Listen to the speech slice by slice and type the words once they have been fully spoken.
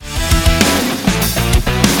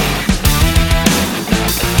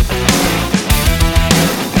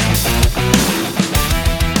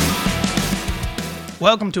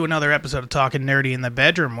Welcome to another episode of Talking Nerdy in the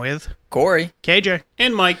Bedroom with Corey, KJ,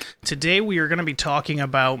 and Mike. Today we are going to be talking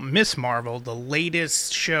about Miss Marvel, the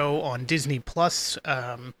latest show on Disney Plus,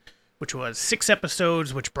 which was 6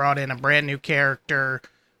 episodes, which brought in a brand new character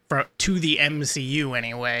to the MCU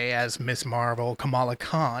anyway, as Miss Marvel, Kamala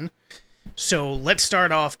Khan. So let's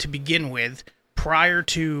start off to begin with, prior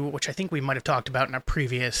to, which I think we might have talked about in a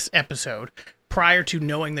previous episode, prior to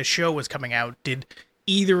knowing the show was coming out, did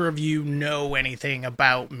either of you know anything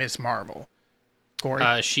about Miss Marvel?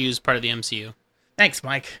 Corey? She was part of the MCU. Thanks,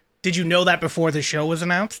 Mike. Did you know that before the show was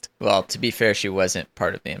announced? well, to be fair, she wasn't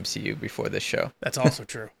part of the MCU before this show. That's also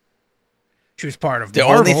true. She was part of The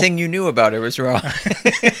Marvel. only thing you knew about her was wrong.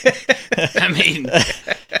 I mean,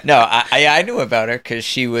 No, I knew about her because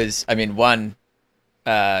she was,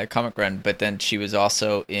 comic run, but then she was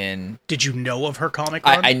also in... Did you know of her comic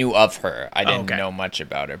run? I knew of her. I didn't okay. know much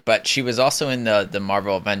about her. But she was also in the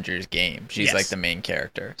Marvel Avengers game. She's Yes. like the main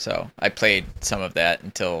character. So I played some of that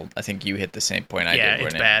until I think you hit the same point I Yeah, did when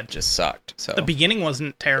it's bad. it just sucked. So The beginning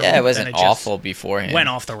wasn't terrible. yeah, it wasn't and just awful beforehand. Went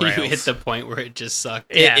off the rails. you hit the point where it just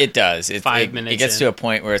sucked. Yeah. It does. 5 minutes It gets in. to a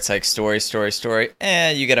point where it's like story,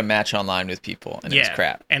 and you get a match online with people, and it's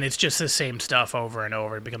crap. And it's just the same stuff over and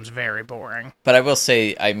over. It becomes very boring. But I will say,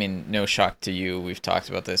 no shock to you, we've talked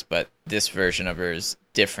about this, but this version of her is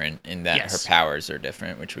different in that Yes. her powers are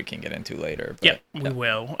different, which we can get into later. But, Yep, we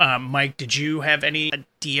will. Mike, did you have any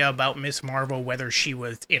idea about Miss Marvel, whether she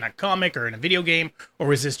was in a comic or in a video game, or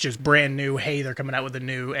was this just brand new, hey, they're coming out with a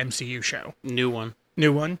new MCU show? New one.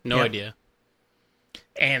 New one? No Yep. idea.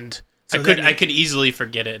 And so I could easily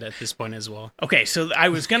forget it at this point as well. Okay, so I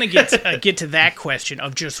was going to get to that question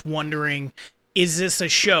of just wondering, is this a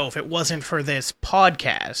show, if it wasn't for this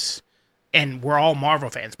podcast, and we're all Marvel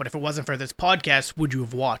fans, but if it wasn't for this podcast, would you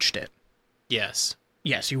have watched it? Yes.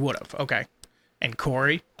 Yes, you would have. Okay. And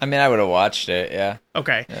Corey? I would have watched it, yeah.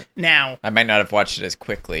 Okay. Yeah. Now... I might not have watched it as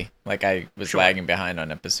quickly. Like, I was Sure. lagging behind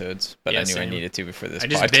on episodes, but Yeah, I knew I same. needed to before this I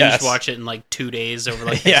just podcast. binge watch it in like 2 days over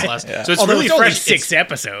like this last. yeah. So it's although really it's only fresh. 6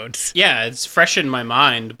 episodes. Yeah, it's fresh in my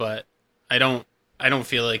mind, but I don't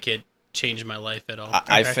feel like it changed my life at all.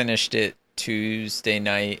 I Okay. finished it Tuesday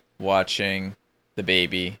night watching The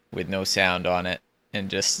Baby with no sound on it and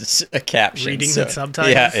just a caption. Reading the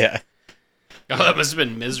subtitles? Yeah. Oh, that must have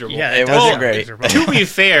been miserable. Yeah, It does wasn't sound great. miserable. To be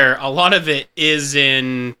fair, a lot of it is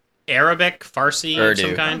in Arabic, Farsi of some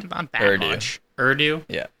Urdu. kind. Not that Urdu. much. Urdu.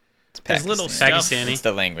 Yeah. It's There's little Pakistani. stuff. Pakistani. It's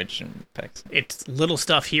the language in Pakistan. It's little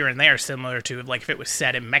stuff here and there, similar to, like, if it was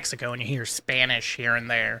set in Mexico and you hear Spanish here and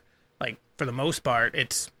there. Like, for the most part,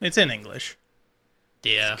 it's in English.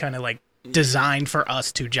 Yeah. Kind of, like, designed for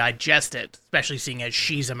us to digest it, especially seeing as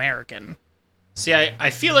she's American. See, I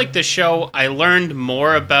feel like the show, I learned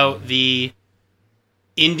more about the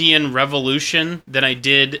Indian Revolution than I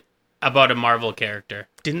did about a Marvel character.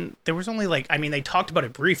 There was only, like, they talked about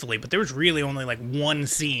it briefly, but there was really only, like, one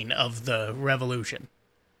scene of the revolution.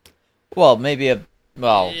 Well, Yeah,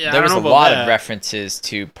 I there was don't a know lot about of that. references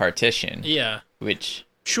to partition, Yeah. which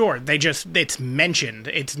Sure, it's mentioned.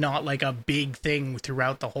 It's not, like, a big thing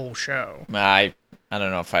throughout the whole show. I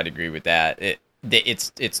don't know if I'd agree with that.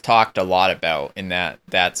 It's talked a lot about in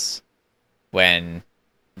that's when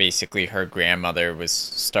basically her grandmother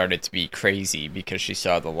started to be crazy because she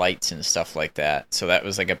saw the lights and stuff like that. So that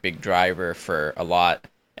was like a big driver for a lot.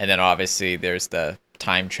 And then obviously there's the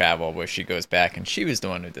time travel where she goes back and she was the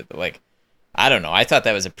one who did I don't know. I thought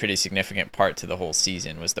that was a pretty significant part to the whole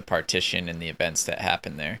season was the partition and the events that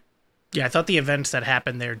happened there. Yeah, I thought the events that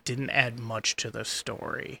happened there didn't add much to the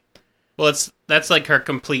story. Well, that's like her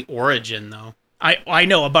complete origin, though. I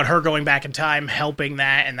know about her going back in time, helping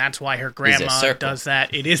that, and that's why her grandma circle. does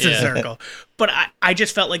that. It is a Yeah. circle. But I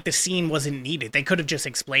just felt like the scene wasn't needed. They could have just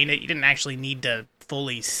explained it. You didn't actually need to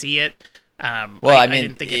fully see it. Well,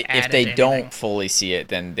 didn't think it if added they anything. don't fully see it,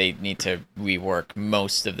 then they need to rework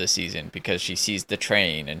most of the season because she sees the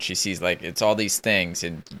train and she sees it's all these things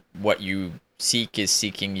and what you seek is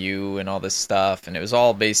seeking you and all this stuff. And it was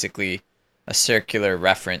all basically a circular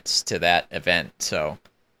reference to that event. So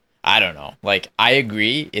I don't know. I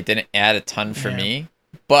agree. It didn't add a ton for me,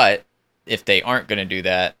 but if they aren't going to do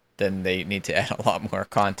that, then they need to add a lot more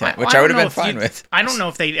content, which I would have been fine with. I don't know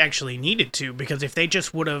if they actually needed to, because if they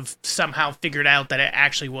just would have somehow figured out that it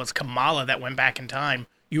actually was Kamala that went back in time,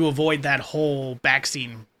 you avoid that whole back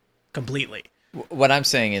scene completely. What I'm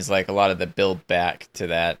saying is a lot of the build back to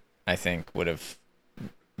that, I think, would have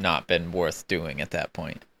not been worth doing at that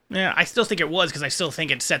point. Yeah, I still think it was, because I still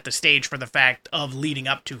think it set the stage for the fact of leading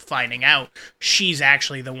up to finding out she's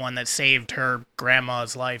actually the one that saved her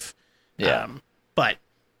grandma's life. Yeah. But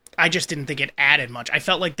I just didn't think it added much. I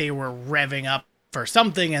felt like they were revving up for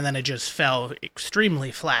something, and then it just fell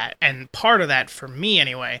extremely flat. And part of that, for me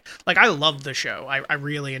anyway, like, I loved the show. I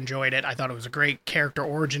really enjoyed it. I thought it was a great character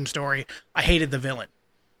origin story. I hated the villain,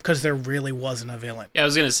 because there really wasn't a villain. Yeah, I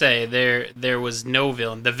was going to say, there was no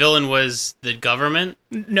villain. The villain was the government?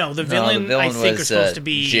 No, the villain I think was supposed to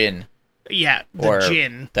be... Jinn. Yeah,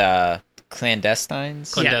 Jinn. The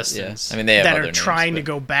clandestines? Clandestines. Yeah. I mean, they have that other are names, trying but... to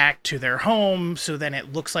go back to their home, so then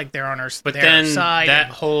it looks like they're on their but then side.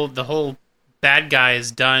 the whole bad guy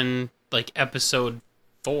is done, like, episode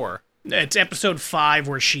 4. It's episode 5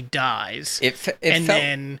 where she dies.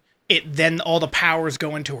 And then all the powers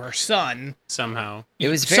go into her son. Somehow. It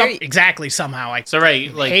was very... exactly, somehow. I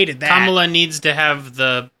hated that. Kamala needs to have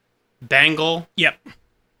the bangle. Yep.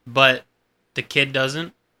 But the kid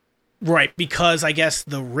doesn't. Right, because I guess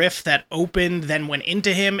the rift that opened then went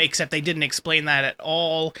into him, except they didn't explain that at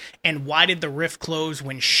all. And why did the rift close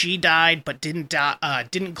when she died, but didn't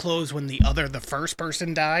close when the first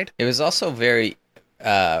person died? It was also very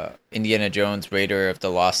Indiana Jones Raider of the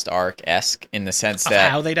Lost Ark-esque in the sense that...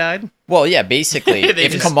 Of how they died? Well, yeah, basically,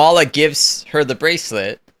 if Kamala gives her the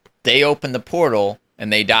bracelet, they open the portal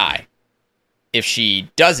and they die. If she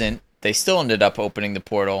doesn't, they still ended up opening the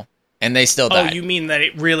portal and they still died. Oh, you mean that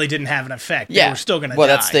it really didn't have an effect? Yeah. They were still going to die. Well,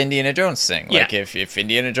 that's the Indiana Jones thing. Yeah. Like, if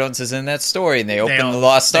Indiana Jones is in that story and they open the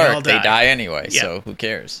Lost Ark, they die anyway, so who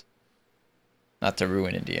cares? Not to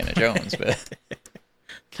ruin Indiana Jones, but...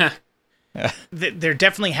 There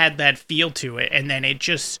definitely had that feel to it, and then there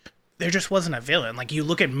just wasn't a villain. Like, you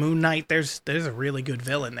look at Moon Knight, there's a really good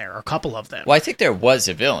villain there, or a couple of them. Well, I think there was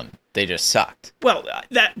a villain. They just sucked. Well,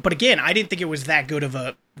 but again, I didn't think it was that good of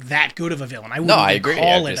a villain. I wouldn't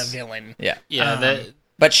call it a villain. Yeah. Yeah,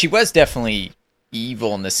 but she was definitely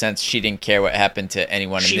evil in the sense she didn't care what happened to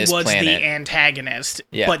anyone in this planet. She was the antagonist,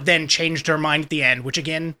 but then changed her mind at the end, which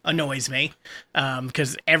again annoys me,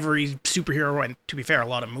 because every superhero, and to be fair, a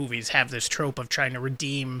lot of movies have this trope of trying to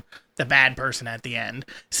redeem the bad person at the end.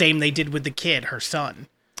 Same they did with the kid, her son.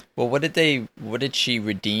 Well, what did she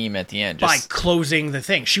redeem at the end? By closing the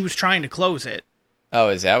thing. She was trying to close it. Oh,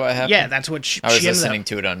 is that what happened? Yeah, that's what she I was listening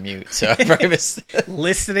to it on mute, so I probably was...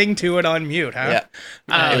 Listening to it on mute, huh?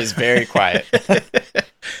 Yeah. It was very quiet.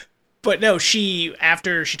 But no,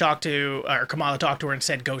 after she talked to, or Kamala talked to her and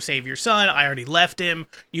said, go save your son, I already left him,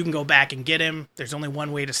 you can go back and get him, there's only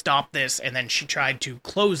one way to stop this, and then she tried to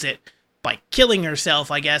close it by killing herself,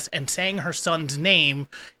 I guess, and saying her son's name,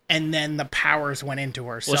 and then the powers went into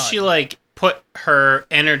her son. Well, she, put her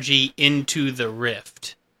energy into the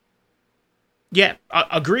rift. Yeah,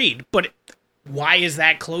 agreed. But why is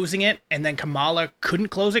that closing it? And then Kamala couldn't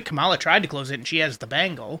close it? Kamala tried to close it, and she has the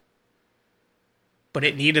bangle. But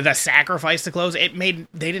it needed a sacrifice to close it. They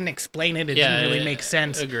didn't explain it. It didn't really make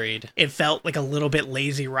sense. Agreed. It felt like a little bit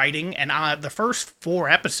lazy writing. And the first 4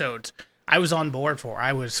 episodes, I was on board for.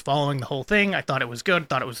 I was following the whole thing. I thought it was good.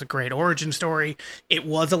 Thought it was a great origin story. It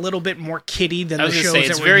was a little bit more kiddie than the shows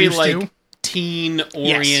that we're used to. It's very,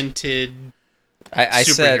 teen-oriented... I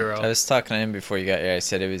said, I was talking to him before you got here, I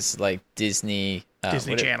said it was like Disney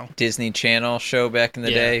Channel show back in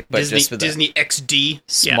the day, but Disney, just with Disney XD.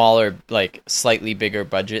 Smaller, slightly bigger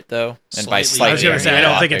budget though. And by slightly, I was going to say, I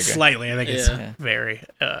don't think it's bigger. slightly. I think it's very,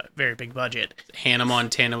 very big budget. Hannah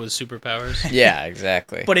Montana with superpowers. Yeah,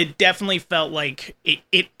 exactly. But it definitely felt like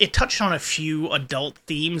it touched on a few adult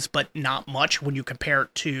themes, but not much when you compare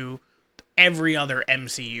it to every other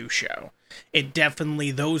MCU show. It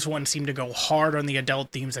definitely, those ones seemed to go hard on the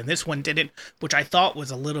adult themes, and this one didn't, which I thought was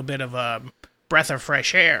a little bit of a breath of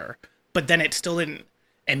fresh air. But then it still didn't,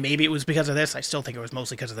 and maybe it was because of this, I still think it was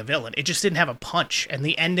mostly because of the villain. It just didn't have a punch, and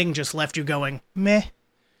the ending just left you going, meh.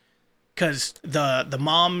 Because the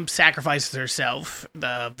mom sacrifices herself,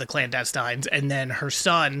 the clandestines, and then her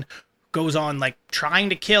son goes on, trying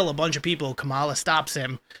to kill a bunch of people. Kamala stops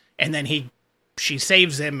him, and then she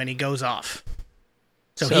saves him, and he goes off.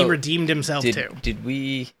 So he redeemed himself too. Did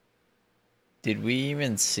we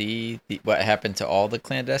even see what happened to all the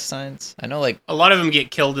clandestines? I know, a lot of them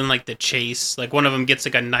get killed in the chase. One of them gets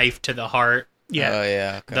a knife to the heart. Yeah. Oh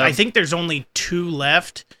yeah. Okay. I think there's only 2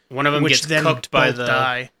 left. One of them gets cooked by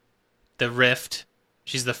the rift.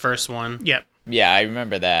 She's the first one. Yep. Yeah, I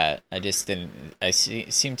remember that. I just didn't.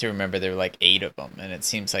 Seem to remember there were 8 of them, and it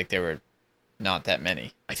seems like there were not that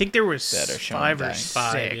many. I think there was that are 5 or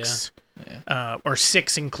dying. 6. Yeah. Or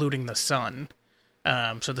 6 including the son.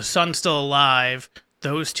 So the son's still alive.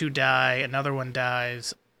 Those 2 die. Another one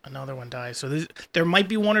dies. So there might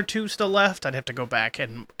be 1 or 2 still left. I'd have to go back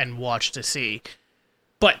and watch to see.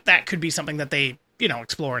 But that could be something that they,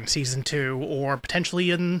 explore in season 2 or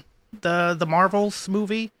potentially in the Marvels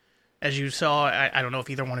movie. As you saw, I don't know if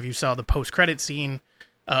either one of you saw the post-credit scene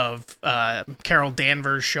of Carol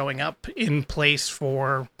Danvers showing up in place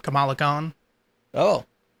for Kamala Khan. Oh,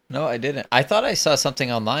 no, I didn't. I thought I saw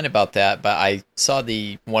something online about that, but I saw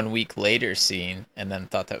the 1 week later scene and then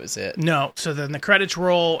thought that was it. No, so then the credits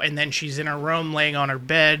roll, and then she's in her room laying on her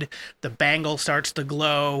bed. The bangle starts to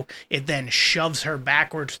glow. It then shoves her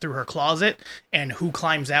backwards through her closet, and who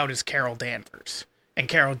climbs out is Carol Danvers. And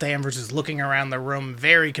Carol Danvers is looking around the room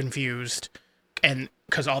very confused, and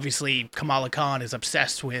because obviously Kamala Khan is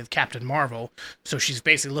obsessed with Captain Marvel, so she's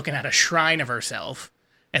basically looking at a shrine of herself.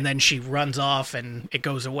 And then she runs off, and it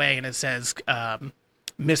goes away, and it says,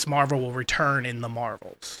 Miss Marvel will return in the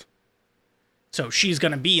Marvels. So she's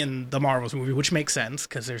going to be in the Marvels movie, which makes sense,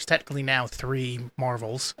 because there's technically now 3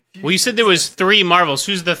 Marvels. Well, you said there was 3 Marvels.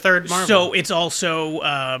 Who's the third Marvel? So it's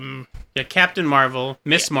also... Captain Marvel,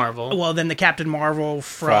 Miss Marvel. Well, then the Captain Marvel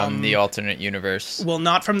from the alternate universe. Well,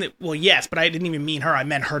 not from the... Well, yes, but I didn't even mean her. I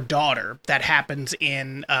meant her daughter. That happens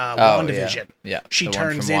in WandaVision. Yeah. She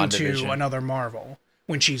turns into another Marvel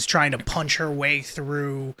when she's trying to punch her way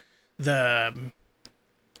through the...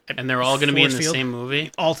 And they're all going to be in the same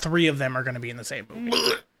movie? All 3 of them are going to be in the same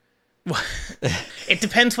movie. It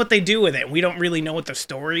depends what they do with it. We don't really know what the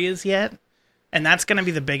story is yet. And that's going to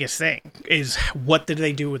be the biggest thing, is what did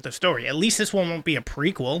they do with the story? At least this one won't be a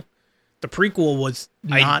prequel. The prequel was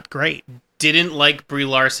not great. Didn't like Brie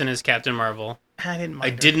Larson as Captain Marvel. I didn't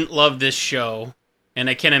mind her. Didn't love this show. And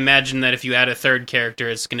I can't imagine that if you add a third character,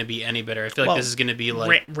 it's going to be any better. I feel like this is going to be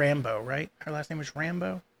like... Rambo, right? Her last name was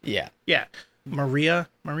Rambo? Yeah. Yeah. Maria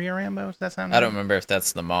Rambo? Does that sound right? I don't remember if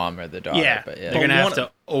that's the mom or the daughter. Yeah. But yeah. They're going to have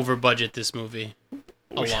to over-budget this movie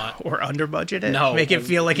a lot. Or under-budget it? No. Make it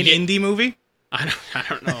feel like an indie movie? I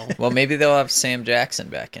don't know. Well, maybe they'll have Sam Jackson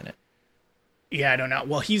back in it. Yeah, I don't know.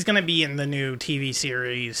 Well, he's going to be in the new TV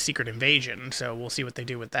series Secret Invasion, so we'll see what they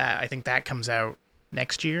do with that. I think that comes out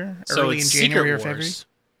next year, early in January or February.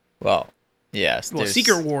 Well, yes. Well,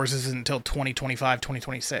 Secret Wars isn't until 2025,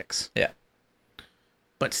 2026. Yeah.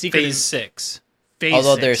 But Secret Phase 6.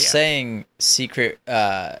 Although they're saying Secret,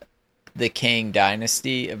 the Kang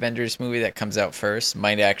Dynasty Avengers movie that comes out first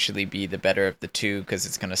might actually be the better of the two, because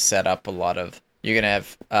it's going to set up a lot of... You're going to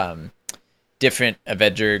have different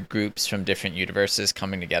Avenger groups from different universes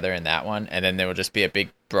coming together in that one, and then there will just be a big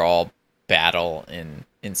brawl battle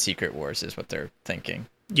in Secret Wars is what they're thinking.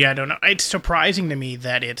 Yeah, I don't know. It's surprising to me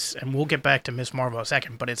that it's... And we'll get back to Miss Marvel in a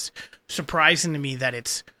second, but it's surprising to me that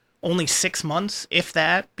it's only 6 months, if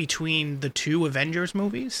that, between the 2 Avengers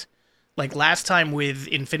movies. Like last time with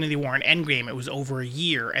Infinity War and Endgame, it was over a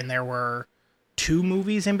year, and there were 2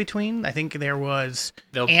 movies in between. I think there was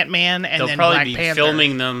Ant-Man and then Black Panther. They'll probably be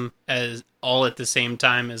filming them as all at the same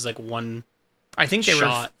time as like one. I think they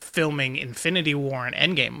were filming Infinity War and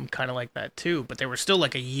Endgame kind of like that too, but there was still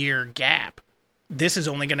like a year gap. This is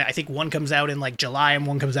only gonna... I think one comes out in like July and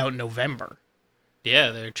one comes out in November.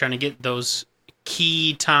 Yeah, they're trying to get those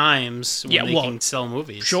key times when they can sell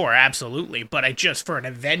movies. Sure, absolutely. But I just, for an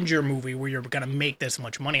Avenger movie where you're going to make this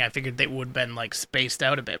much money, I figured they would have been like spaced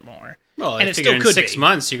out a bit more. Well, and I figured in 6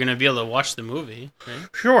 months you're going to be able to watch the movie. Right?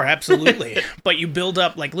 Sure, absolutely. But you build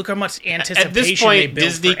up, like, look how much anticipation at this point,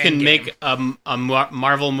 Disney can make a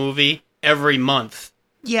Marvel movie every month.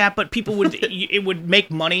 Yeah, but people would... it would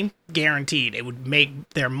make money, guaranteed. It would make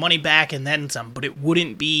their money back and then some, but it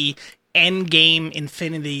wouldn't be Endgame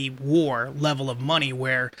Infinity War level of money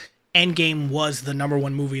where Endgame was the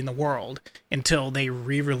 #1 movie in the world until they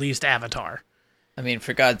re-released Avatar. I mean,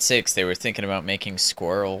 for God's sakes, they were thinking about making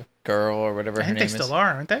Squirrel Girl or whatever her name is. I think they still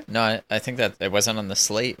are, aren't they? No, I think that it wasn't on the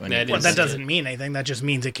slate. When that doesn't mean anything. That just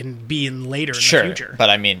means it can be in later in the future.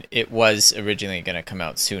 But I mean, it was originally going to come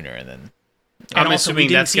out sooner, and then... And also, we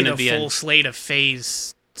didn't see the full slate of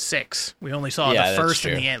Phase 6. We only saw the first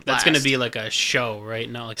and the end. That's going to be like a show, right?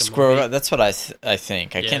 Not like a Squirrel. movie. That's what I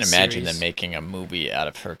think. I can't imagine them making a movie out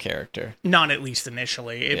of her character. Not at least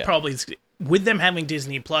initially. It probably is, with them having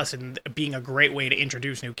Disney Plus and being a great way to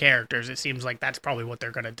introduce new characters. It seems like that's probably what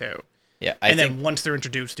they're going to do. Yeah, then once they're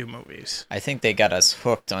introduced, do movies. I think they got us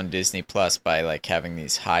hooked on Disney Plus by like having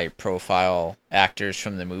these high-profile actors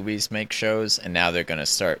from the movies make shows, and now they're going to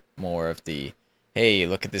start more of the, hey,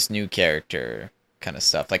 look at this new character kind of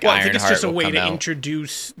stuff. Like Ironheart. I think it's just a way to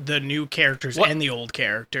introduce the new characters and the old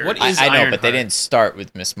characters. What is I know, but they didn't start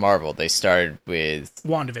with Miss Marvel. They started with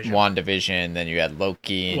WandaVision. Then you had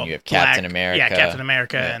Loki, and you have Captain America. Yeah, Captain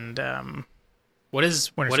America, and what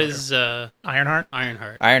is Ironheart?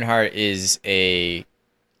 Ironheart is a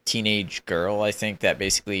teenage girl, I think, that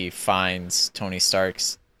basically finds Tony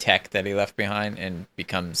Stark's tech that he left behind and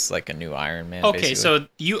becomes like a new Iron Man. Okay, basically.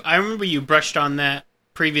 So I remember you brushed on that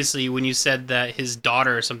previously when you said that his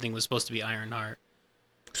daughter or something was supposed to be Ironheart.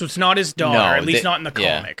 So it's not his daughter, No, at least the- not in the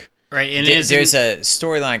yeah. comic. Right, and There's a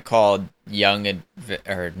storyline called Young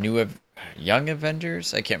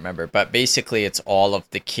Avengers. I can't remember, but basically it's all of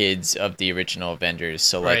the kids of the original Avengers.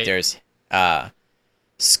 So like Right. there's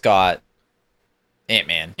Scott,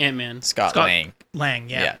 Ant-Man. Scott Scott Lang, Lang,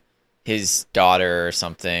 yeah. his daughter or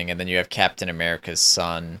something, and then you have Captain America's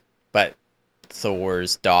son, but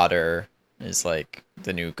Thor's daughter is like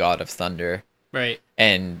the new god of thunder. Right.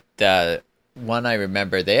 And the one I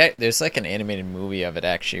remember, there's like an animated movie of it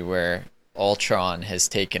actually where Ultron has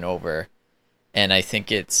taken over, and I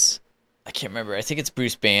can't remember. I think it's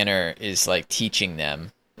Bruce Banner is like teaching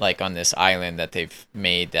them like on this island that they've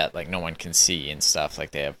made that like no one can see and stuff.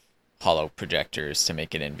 Like they have hollow projectors to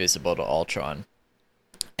make it invisible to Ultron,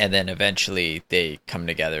 and then eventually they come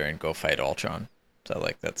together and go fight Ultron. So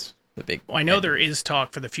like that's the big. Well, I know there is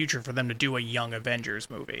talk for the future for them to do a Young Avengers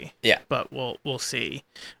movie. Yeah, But we'll see.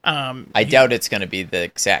 I doubt it's going to be the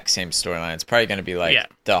exact same storyline. It's probably going to be like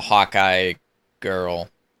the Hawkeye girl.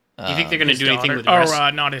 Do you think they're going to his do anything daughter, with the rest?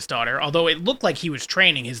 or not his daughter? Although it looked like he was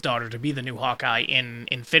training his daughter to be the new Hawkeye in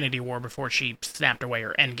Infinity War before she snapped away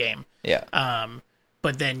her Endgame. Yeah.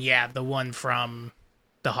 But then the one from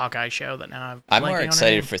the Hawkeye show that now I'm more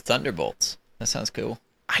excited for Thunderbolts. That sounds cool.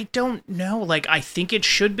 I don't know. Like, I think it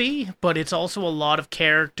should be, but it's also a lot of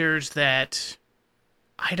characters that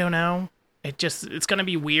I don't know. It's going to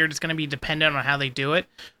be weird. It's going to be dependent on how they do it,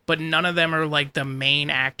 but none of them are like the main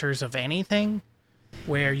actors of anything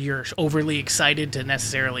where you're overly excited to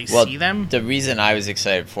necessarily see them. The reason I was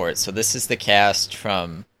excited for it, so this is the cast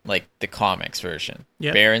from like the comics version.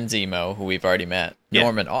 Yep. Baron Zemo, who we've already met. Yep.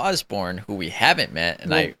 Norman Osborn, who we haven't met,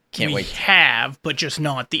 and I can't wait. We have, but just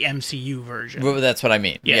not the MCU version. Well, that's what I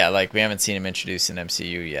mean. Yeah. Yeah, like we haven't seen him introduced in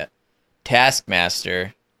MCU yet.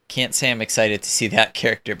 Taskmaster, can't say I'm excited to see that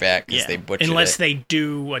character back because they butchered unless it. they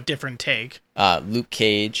do a different take. Luke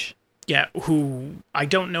Cage. Yeah, who I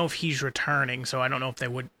don't know if he's returning, so I don't know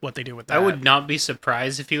if what they do with that. I would not be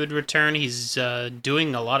surprised if he would return. He's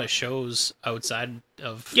doing a lot of shows outside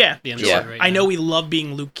of the MCU right now. I know we love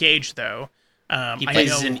being Luke Cage, though. He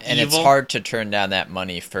plays and it's hard to turn down that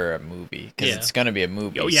money for a movie because it's going to be a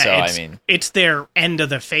movie. Oh, yeah, so I mean, it's their end of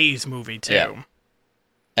the phase movie too. Yeah.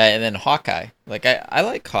 And then Hawkeye, like I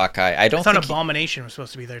like Hawkeye. I thought Abomination was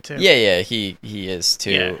supposed to be there too. Yeah, he is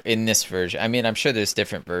too Yeah. in this version. I mean, I'm sure there's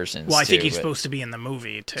different versions. Well, I think he's supposed to be in the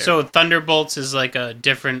movie too. So Thunderbolts is like a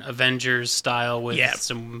different Avengers style with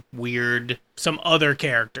some weird, some other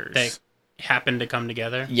characters that happen to come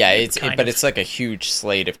together. Yeah, it's like a huge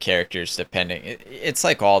slate of characters. It's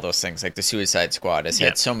like all those things. Like the Suicide Squad has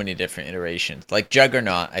had so many different iterations. Like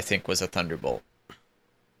Juggernaut, I think, was a Thunderbolt.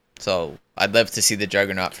 So I'd love to see the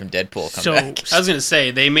Juggernaut from Deadpool come back. I was gonna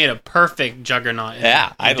say they made a perfect Juggernaut.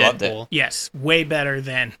 I loved Deadpool. it. Yes, way better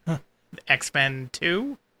than X-Men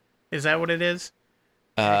 2. Is that what it is?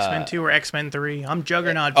 X-Men 2 or X-Men 3? I'm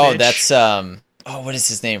Juggernaut. Oh, bitch. that's what is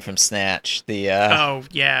his name from Snatch? Oh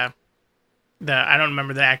yeah. I don't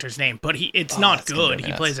remember the actor's name, but it's not good.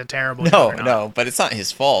 He plays a terrible Juggernaut. No, but it's not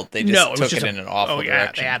his fault. They just took it in an awful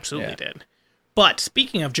direction. They absolutely did. But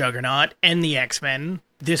speaking of Juggernaut and the X-Men,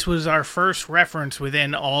 this was our first reference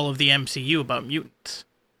within all of the MCU about mutants.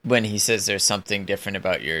 When he says there's something different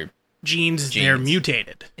about your genes. They're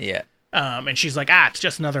mutated. Yeah. And she's like, it's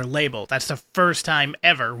just another label. That's the first time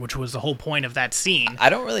ever, which was the whole point of that scene. I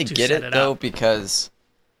don't really get it though, because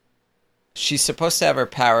she's supposed to have her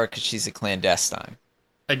power because she's a clandestine.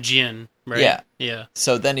 A djinn, right? Yeah. Yeah.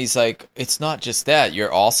 So then he's like, it's not just that.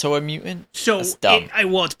 You're also a mutant? So, that's dumb.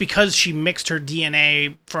 It's because she mixed her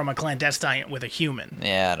DNA from a clandestine with a human.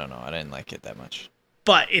 Yeah, I don't know. I didn't like it that much.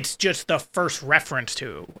 But it's just the first reference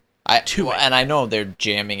to it. And I know they're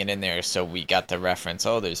jamming it in there, so we got the reference,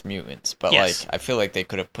 there's mutants. But, I feel like they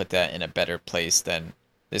could have put that in a better place than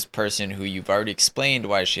this person who you've already explained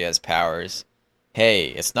why she has powers. Hey,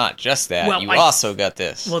 it's not just that. Well, you also got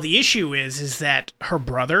this. Well, the issue is that her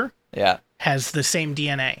brother has the same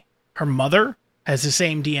DNA. Her mother has the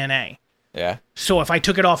same DNA. Yeah. So if I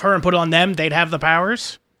took it off her and put it on them, they'd have the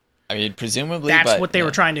powers? I mean, presumably, that's what they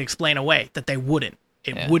were trying to explain away, that they wouldn't.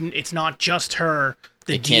 It wouldn't. It's not just her,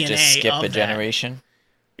 the DNA can't just skip of a generation?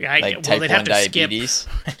 Yeah, like type 1 diabetes?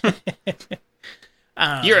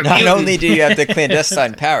 You're a Not only do you have the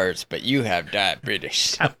clandestine powers, but you have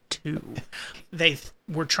diabetes. Type 2. They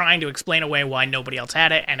were trying to explain away why nobody else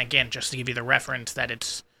had it, and again, just to give you the reference that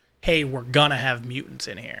it's, hey, we're gonna have mutants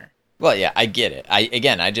in here. Well, yeah, I get it.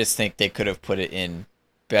 I just think they could have put it in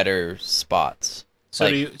better spots. So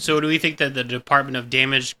do we think that the Department of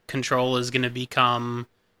Damage Control is going to become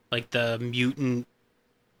like the mutant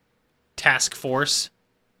task force?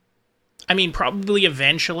 I mean, probably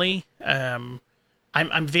eventually.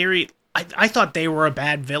 I'm very. I thought they were a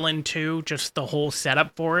bad villain too. Just the whole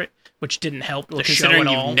setup for it, which didn't help the show at all.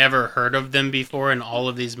 Considering you've never heard of them before in all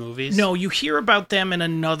of these movies. No, you hear about them in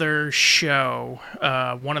another show.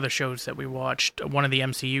 One of the shows that we watched, one of the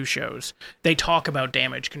MCU shows. They talk about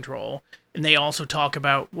damage control, and they also talk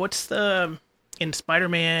about in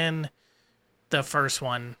Spider-Man, the first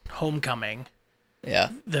one, Homecoming. Yeah.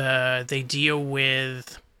 They deal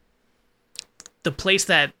with the place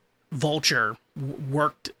that Vulture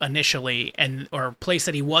worked initially, or place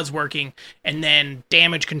that he was working, and then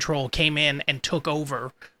damage control came in and took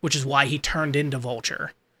over, which is why he turned into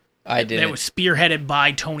Vulture. That was spearheaded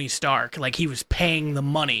by Tony Stark. Like, he was paying the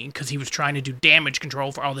money because he was trying to do damage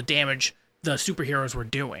control for all the damage the superheroes were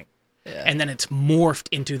doing. Yeah. And then it's morphed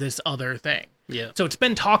into this other thing. Yeah. So it's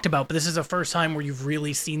been talked about, but this is the first time where you've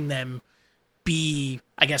really seen them be,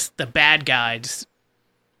 I guess, the bad guys.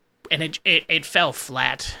 And it fell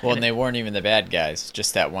flat. Well, and they weren't even the bad guys.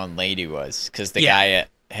 Just that one lady was. Because the guy at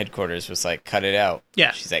headquarters was like, cut it out.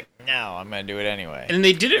 Yeah. She's like, no, I'm going to do it anyway. And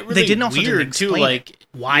they did it really weird, too. Like,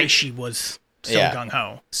 why she was so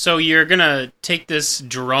gung-ho. So you're going to take this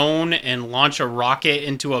drone and launch a rocket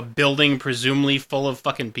into a building presumably full of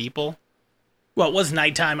fucking people? Well, it was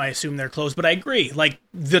nighttime. I assume they're closed. But I agree. Like,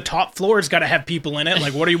 the top floor's got to have people in it.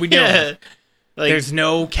 Like, what are we doing? Yeah. Like, there's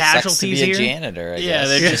no casualties sucks to be here. A janitor, I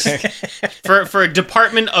guess. Yeah, they're just for a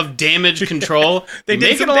department of damage control. They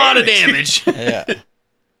making a lot of damage. Yeah,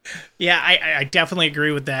 yeah, I definitely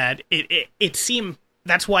agree with that. It seemed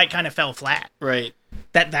that's why it kind of fell flat. Right.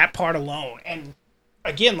 That part alone, and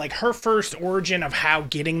again, like her first origin of how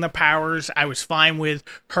getting the powers, I was fine with.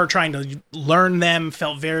 Her trying to learn them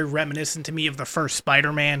felt very reminiscent to me of the first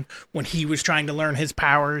Spider-Man when he was trying to learn his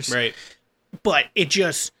powers. Right. But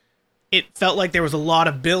it felt like there was a lot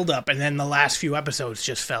of build-up, and then the last few episodes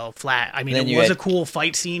just fell flat. I mean, it was a cool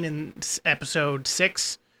fight scene in episode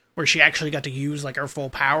 6 where she actually got to use, like, her full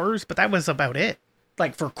powers, but that was about it.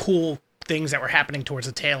 Like, for cool things that were happening towards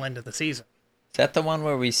the tail end of the season. Is that the one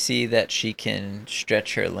where we see that she can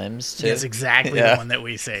stretch her limbs, too? That's exactly the one that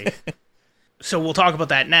we see. So we'll talk about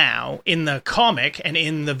that now. In the comic and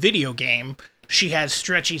in the video game, she has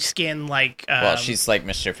stretchy skin like... well, she's like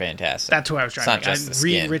Mr. Fantastic. That's who I was trying to think. It's not just the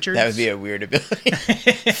Reed skin. Richards? That would be a weird ability.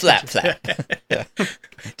 Flap. Yeah.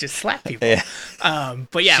 Just slap people. Yeah.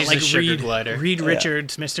 But yeah, she's like a sugar glider. Reed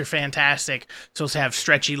Richards, Mr. Fantastic, supposed to have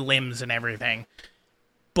stretchy limbs and everything.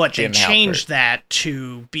 But they changed that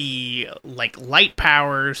to be like light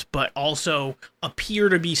powers, but also appear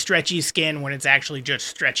to be stretchy skin when it's actually just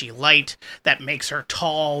stretchy light. That makes her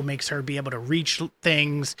tall, makes her be able to reach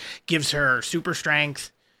things, gives her super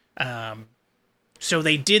strength. So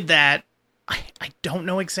they did that. I don't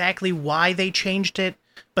know exactly why they changed it,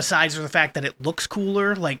 besides the fact that it looks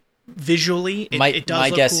cooler, like visually. It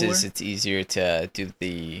does look guess cooler. Is it's easier to do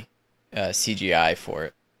the CGI for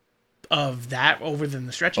it. Of that over than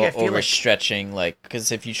the stretching. I feel over like stretching, like,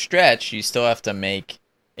 because if you stretch, you still have to make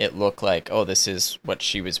it look like, oh, this is what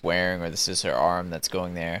she was wearing, or this is her arm that's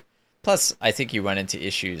going there. Plus, I think you run into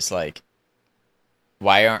issues like,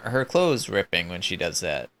 why aren't her clothes ripping when she does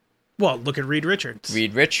that? Well, look at Reed Richards.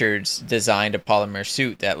 Reed Richards designed a polymer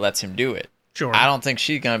suit that lets him do it. Sure. I don't think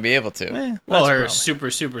she's gonna be able to. Well, her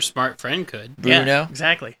super super smart friend could. Bruno,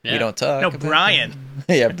 exactly. We don't talk. No, Brian.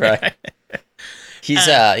 Yeah, Brian.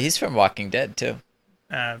 He's from Walking Dead too.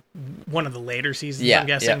 One of the later seasons, I'm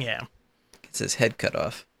guessing. Yeah. Gets his head cut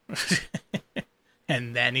off.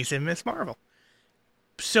 And then he's in Miss Marvel.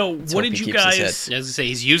 So Let's what hope did he you keeps his guys... head. I was going to say,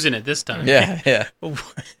 he's using it this time. Yeah.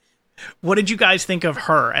 What did you guys think of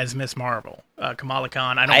her as Miss Marvel? Kamala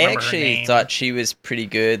Khan, I don't remember her actually name. thought she was pretty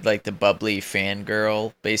good. Like, the bubbly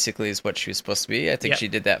fangirl, basically, is what she was supposed to be. I think she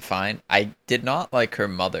did that fine. I did not like her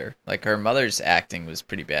mother. Like, her mother's acting was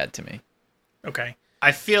pretty bad to me. Okay.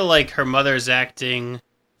 I feel like her mother's acting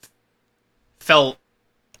felt,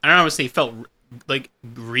 I don't know, felt like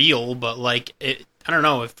real, but like it, I don't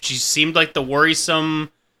know, if she seemed like the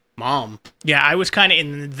worrisome mom. Yeah, I was kind of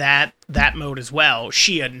in that mode as well.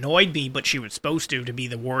 She annoyed me, but she was supposed to be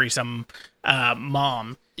the worrisome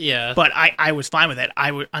mom. Yeah. But I was fine with it.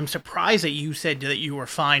 I'm surprised that you said that you were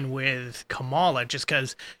fine with Kamala, just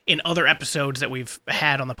because in other episodes that we've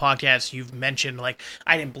had on the podcast, you've mentioned, like,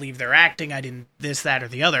 I didn't believe their acting, I didn't this, that, or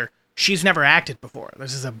the other. She's never acted before.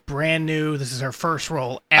 This is this is her first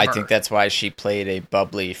role ever. I think that's why she played a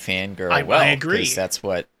bubbly fangirl I agree. Because that's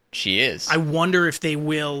what she is. I wonder if they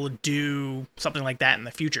will do something like that in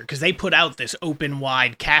the future, because they put out this open,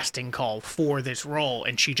 wide casting call for this role,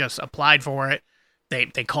 and she just applied for it.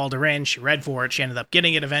 They called her in, she read for it, she ended up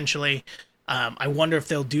getting it eventually. I wonder if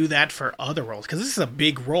they'll do that for other roles, because this is a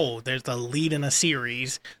big role. There's the lead in a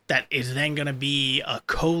series that is then going to be a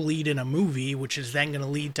co-lead in a movie, which is then going to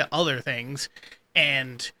lead to other things,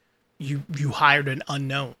 and you hired an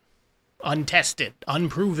unknown, untested,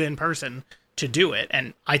 unproven person to do it,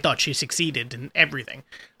 and I thought she succeeded in everything.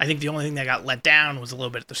 I think the only thing that got let down was a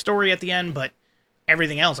little bit of the story at the end, but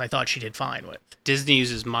everything else I thought she did fine with. Disney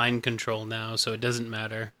uses mind control now, so it doesn't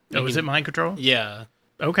matter. Oh, is it mind control? Yeah.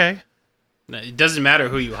 Okay. It doesn't matter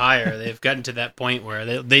who you hire. They've gotten to that point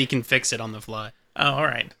where they can fix it on the fly. Oh, all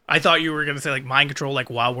right. I thought you were going to say, like, mind control, like,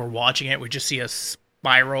 while we're watching it, we just see a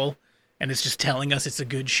spiral, and it's just telling us it's a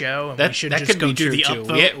good show, and we should just go do the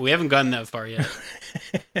upvote. We haven't gotten that far yet.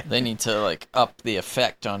 They need to, like, up the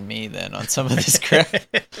effect on me, then, on some of this crap.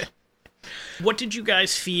 What did you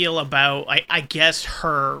guys feel about, I guess,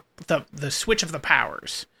 the switch of the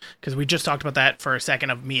powers? Because we just talked about that for a second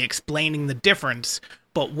of me explaining the difference,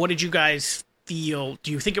 but what did you guys feel?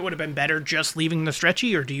 Do you think it would have been better just leaving the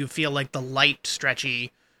stretchy, or do you feel like the light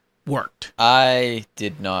stretchy worked? I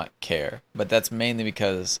did not care, but that's mainly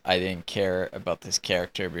because I didn't care about this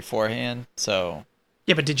character beforehand, so...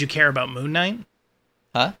 Yeah, but did you care about Moon Knight?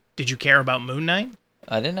 Huh? Did you care about Moon Knight?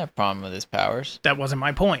 I didn't have a problem with his powers. That wasn't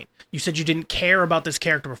my point. You said you didn't care about this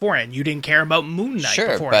character beforehand. You didn't care about Moon Knight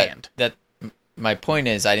beforehand. But my point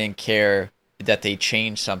is I didn't care that they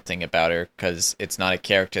changed something about her, because it's not a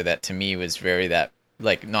character that to me was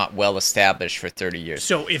not well established for 30 years.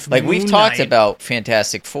 So if we've talked about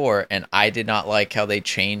Fantastic Four, and I did not like how they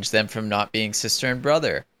changed them from not being sister and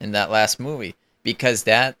brother in that last movie, because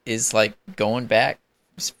that is like going back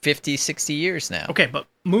 50, 60 years now. Okay, but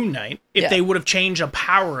Moon Knight, if they would have changed a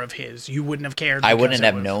power of his, you wouldn't have cared. I wouldn't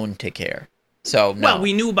have known to care. So, no. Well,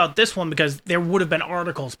 we knew about this one because there would have been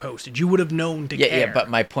articles posted. You would have known to care. Yeah, but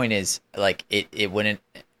my point is, like, it wouldn't...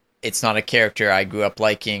 It's not a character I grew up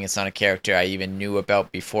liking. It's not a character I even knew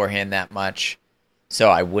about beforehand that much. So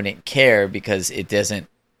I wouldn't care because it doesn't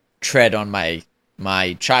tread on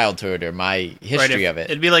my childhood or my history of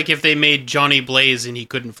it. It'd be like if they made Johnny Blaze and he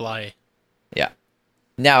couldn't fly. Yeah.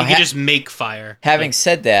 Now, he could just make fire. Having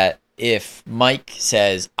said that, if Mike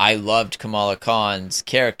says, I loved Kamala Khan's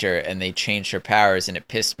character and they changed her powers and it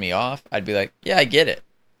pissed me off, I'd be like, yeah, I get it.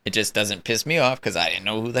 It just doesn't piss me off because I didn't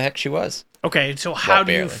know who the heck she was. Okay, so how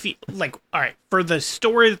do you feel? Like, all right, for the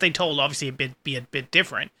story that they told, obviously it'd be a bit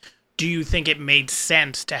different. Do you think it made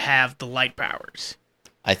sense to have the light powers?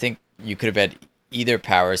 I think you could have had either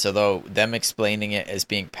powers, although them explaining it as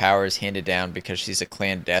being powers handed down because she's a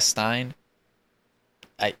clandestine,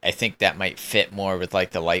 I think that might fit more with,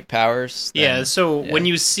 like, the light powers. When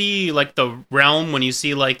you see, like, the realm, when you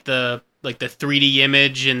see, like the 3D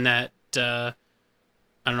image in that, I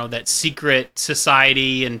don't know, that secret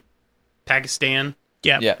society in Pakistan.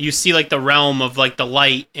 Yeah. You see, like, the realm of, like, the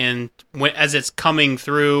light, and as it's coming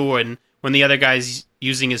through, and when the other guy's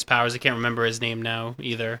using his powers, I can't remember his name now,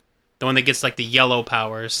 either. The one that gets, like, the yellow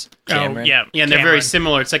powers. Cameron. Yeah, and they're very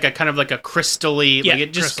similar. It's like a kind of like a crystal-y, like,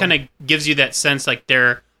 it just kind of gives you that sense, like,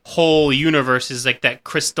 their whole universe is like that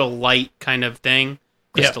crystal light kind of thing.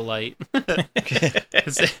 Crystal light.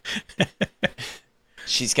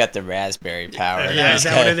 She's got the raspberry power. Yeah, is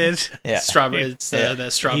that what it is? Yeah. Strawberry. It's the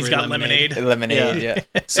strawberry. He's got lemonade. Lemonade, yeah.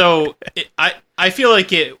 So I feel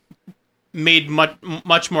like it made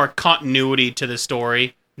much more continuity to the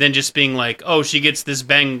story than just being like, oh, she gets this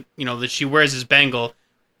that she wears this bangle.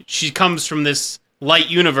 She comes from this light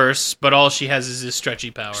universe, but all she has is this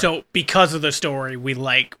stretchy power. So because of the story, we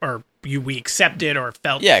accepted or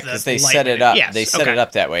felt. Yeah, because they set it up. Yes, they set it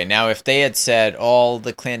up that way. Now, if they had said all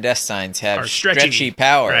the clandestines have stretchy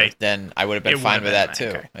power, then I would have been fine with that too.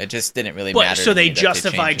 Okay. It just didn't really matter. So they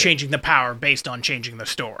justified changing the power based on changing the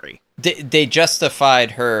story. They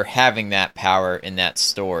justified her having that power in that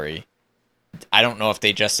story. I don't know if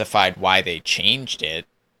they justified why they changed it.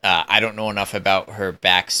 I don't know enough about her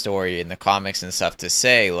backstory in the comics and stuff to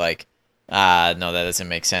say, like, no, that doesn't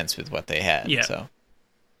make sense with what they had. Yeah. So.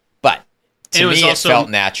 But to me, it felt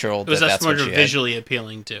natural. It was that's more visually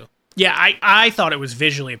appealing, too. Yeah, I thought it was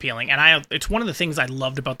visually appealing, and it's one of the things I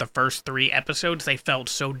loved about the first 3 episodes. They felt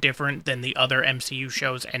so different than the other MCU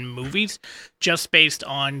shows and movies, just based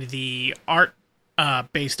on the art,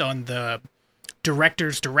 based on the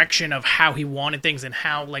director's direction of how he wanted things, and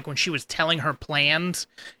how, like, when she was telling her plans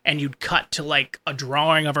and you'd cut to, like, a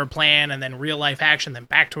drawing of her plan and then real life action, then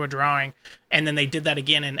back to a drawing, and then they did that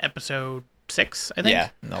again in episode 6, I think. Yeah,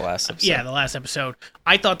 in the last episode. Yeah, the last episode.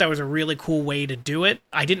 I thought that was a really cool way to do it.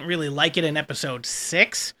 I didn't really like it in episode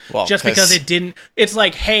 6, just because it didn't... It's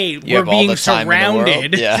like, hey, we're being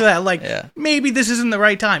surrounded. Yeah. So that, like, maybe this isn't the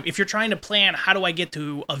right time. If you're trying to plan, how do I get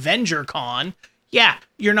to Avenger Con? yeah,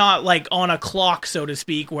 you're not like on a clock, so to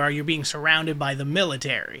speak, where you're being surrounded by the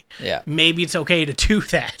military. Yeah. Maybe it's okay to do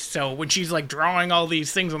that. So when she's like drawing all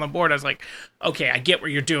these things on the board, I was like, okay, I get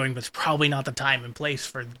what you're doing, but it's probably not the time and place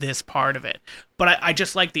for this part of it. But I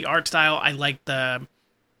just like the art style. I like the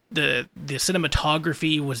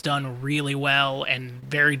cinematography was done really well and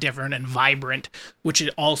very different and vibrant, which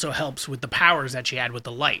it also helps with the powers that she had with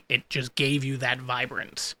the light. It just gave you that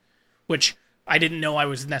vibrance, which I didn't know I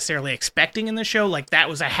was necessarily expecting in the show. Like, that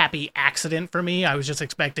was a happy accident for me. I was just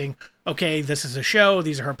expecting, okay, this is a show.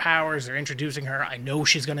 These are her powers. They're introducing her. I know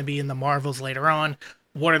she's going to be in the Marvels later on.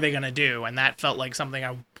 What are they going to do? And that felt like something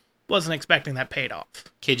I wasn't expecting that paid off.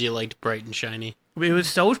 Kid, you liked bright and shiny. It was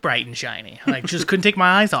so bright and shiny. Like, just couldn't take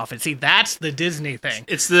my eyes off it. See, that's the Disney thing.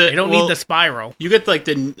 It's the They don't need the spiral. You get like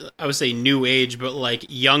I would say new age, but like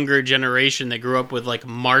younger generation that grew up with like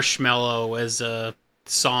Marshmello as a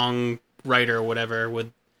songwriter or whatever.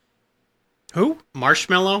 With Who?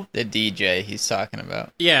 Marshmello? The DJ he's talking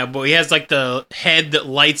about. Yeah, but he has like the head that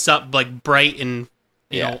lights up like bright and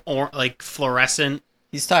you Yeah. know, or like fluorescent.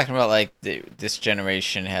 He's talking about like this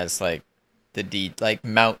generation has like Dead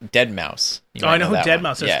Mouse. You Oh, might I know who that Dead one.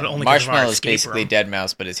 Mouse is, Yeah, but only 'cause of our Marshmallow is escape basically room. Dead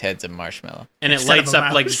Mouse, but his head's a marshmallow. And it Instead lights of a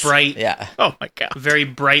up like mouse. bright, Yeah, Oh, my God. very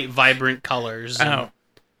bright, vibrant colors. Oh.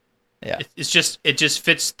 yeah. It just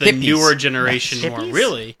fits the Hippies. newer generation more. Hippies?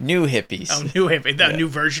 Really? New hippies. Oh, new hippie. The new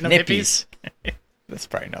version of hippies. Nippies. That's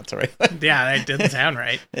probably not the right one. Yeah, that didn't sound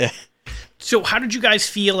right. Yeah. So how did you guys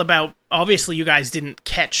feel about, obviously you guys didn't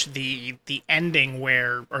catch the ending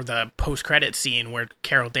or the post-credit scene where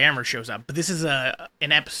Carol Danvers shows up, but this is an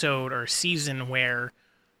episode or season where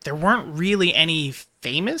there weren't really any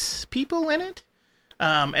famous people in it,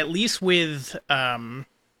 at least with Moon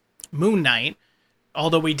Knight,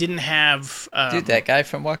 although we didn't have... Dude, that guy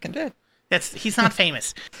from Walking Dead. He's not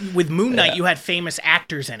famous. With Moon Knight, you had famous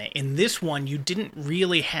actors in it. In this one, you didn't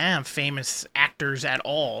really have famous actors at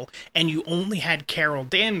all, and you only had Carol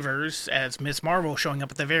Danvers as Miss Marvel showing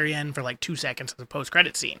up at the very end for like 2 seconds of the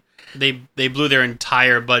post-credit scene. They blew their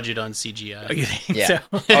entire budget on CGI. Oh, you think Yeah.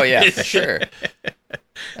 so? Oh yeah, for sure.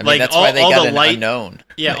 I mean, Like, that's all- why they all got the an light- unknown.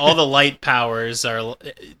 Yeah, all the light powers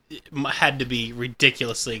had to be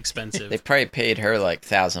ridiculously expensive. They probably paid her like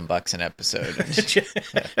 $1,000 an episode.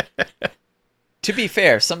 To be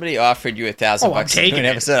fair, if somebody offered you $1,000 Oh, I'm to do taking an it.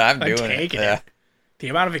 episode, I'm I'm doing taking it. it. Yeah. The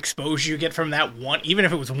amount of exposure you get from that one, even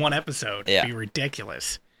if it was one episode, Yeah. would be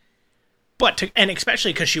ridiculous. And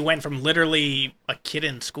especially because she went from literally a kid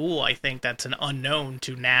in school, I think that's an unknown,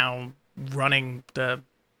 to now running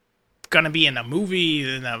gonna be in a movie,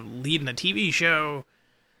 leading a TV show,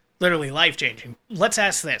 literally life-changing. Let's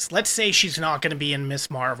ask this. Let's say she's not gonna be in Miss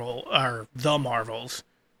Marvel, or The Marvels.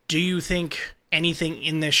 Do you think anything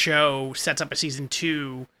in this show sets up a season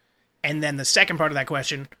 2? And then the second part of that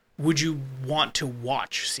question, would you want to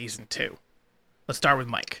watch season 2? Let's start with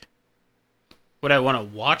Mike. Would I want to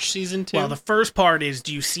watch season 2? Well, the first part is,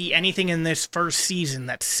 do you see anything in this first season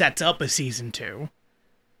that sets up a season 2?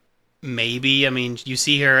 Maybe. I mean, you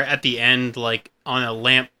see her at the end, like, on a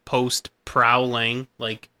lamppost prowling.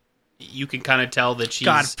 Like, you can kind of tell that she's...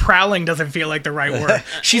 God, prowling doesn't feel like the right word.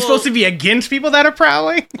 She's supposed to be against people that are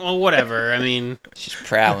prowling? Well, whatever. I mean... She's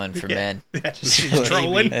prowling for men. She's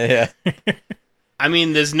trolling. Yeah. I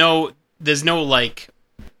mean, there's no like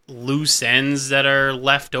loose ends that are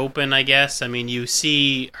left open, I guess. I mean, you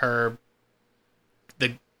see her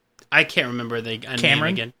I can't remember the name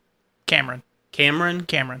again. Cameron.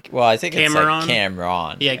 Well, I think it's Cameron? like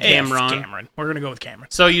Cameron. Yeah, Yes, Cameron. Cameron. We're going to go with Cameron.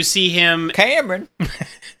 So you see him Cameron.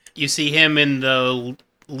 you see him in the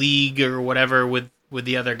league or whatever with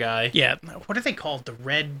the other guy. Yeah. What are they called? The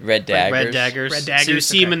Red... Red Daggers. Red Daggers. Red Daggers, So you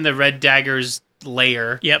see him okay. in the Red Daggers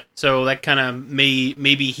lair. Yep. So that kind of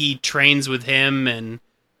maybe he trains with him and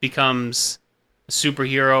becomes a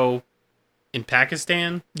superhero in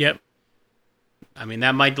Pakistan. Yep. I mean,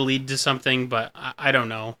 that might lead to something, but I don't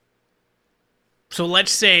know. So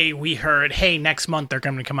let's say we heard, hey, next month they're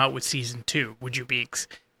going to come out with season 2. Would you be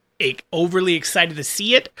overly excited to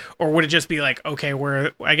see it? Or would it just be like, okay,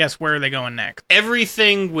 where are they going next?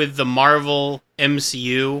 Everything with the Marvel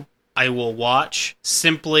MCU, I will watch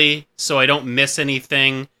simply so I don't miss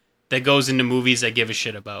anything that goes into movies I give a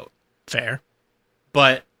shit about. Fair.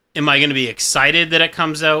 But am I going to be excited that it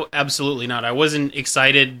comes out? Absolutely not. I wasn't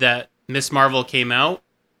excited that Miss Marvel came out.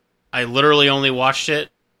 I literally only watched it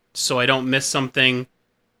so I don't miss something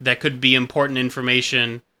that could be important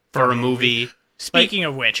information for a movie. Speaking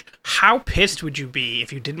of which, how pissed would you be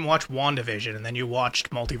if you didn't watch WandaVision and then you watched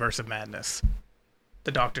Multiverse of Madness,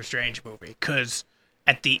 the Doctor Strange movie? Because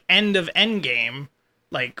at the end of Endgame,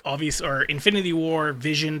 Like, obvious, or Infinity War,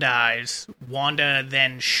 Vision dies. Wanda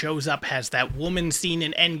then shows up, has that woman scene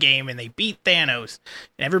in Endgame, and they beat Thanos.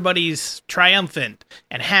 And everybody's triumphant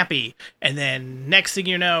and happy. And then next thing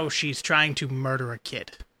you know, she's trying to murder a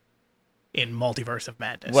kid in Multiverse of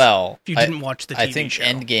Madness. Well, if you didn't watch the TV I think show.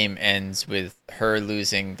 Endgame ends with her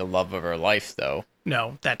losing the love of her life, though.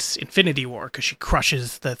 No, that's Infinity War, because she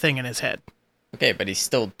crushes the thing in his head. Okay, but he's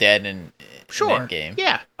still dead in Endgame.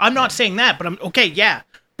 Yeah, I'm not saying that, but I'm okay. Yeah,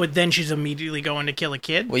 but then she's immediately going to kill a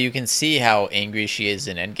kid. Well, you can see how angry she is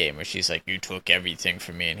in Endgame, where she's like, "You took everything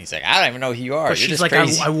from me," and he's like, "I don't even know who you are." But You're she's just like,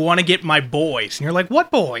 crazy. I want to get my boys, and you're like, "What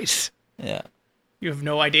boys?" Yeah. You have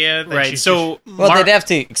no idea. That Right. she's So, Well, they'd have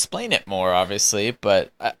to explain it more, obviously,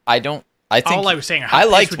 but I don't. I think all I was saying. I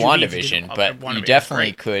liked would you be if you didn't WandaVision, love but WandaVision? you definitely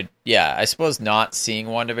Great. could. Yeah, I suppose not seeing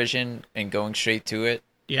WandaVision and going straight to it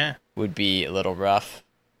Yeah. would be a little rough.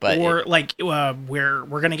 But Or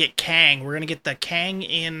we're gonna get Kang. We're gonna get the Kang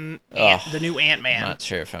in the new I'm Ant-Man. not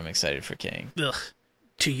sure if I'm excited for King. Ugh,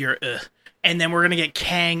 to your and then we're gonna get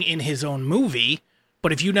Kang in his own movie.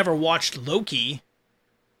 But if you never watched Loki,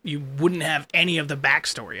 you wouldn't have any of the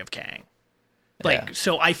backstory of Kang. Like, Yeah.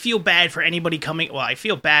 so I feel bad for anybody coming. Well, I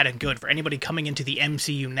feel bad and good for anybody coming into the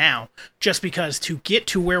MCU now, just because to get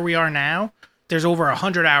to where we are now, there's over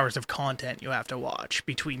 100 hours of content you have to watch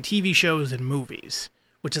between TV shows and movies,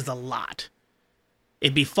 which is a lot.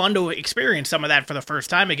 It'd be fun to experience some of that for the first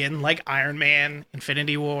time again, like Iron Man,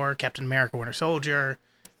 Infinity War, Captain America, Winter Soldier,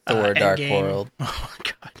 Thor: Dark Endgame. World, Oh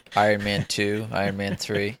God, Iron Man 2, Iron Man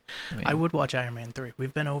 3. I would watch Iron Man 3.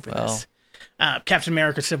 We've been over Well. this. Captain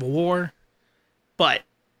America: Civil War, but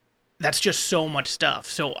that's just so much stuff.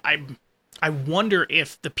 So I wonder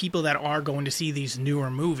if the people that are going to see these newer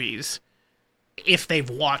movies, if they've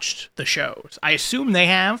watched the shows. I assume they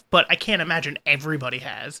have, but I can't imagine everybody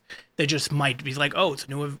has. They just might be like, oh, it's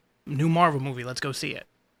a new Marvel movie. Let's go see it.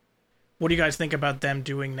 What do you guys think about them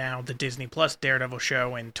doing now the Disney Plus Daredevil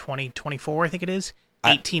show in 2024, I think it is?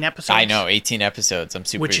 18 episodes. I know, 18 episodes. I'm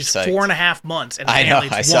super Which is psyched. 4.5 months. And I know, apparently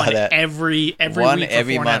it's I saw one that. every One week for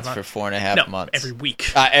every 4.5 month months. for 4.5 No, months. every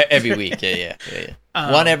week. Every week, yeah.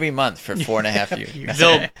 One every month for 4.5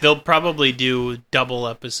 years. they'll probably do double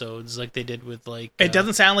episodes like they did with like. It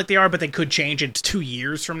doesn't sound like they are, but they could change. It's 2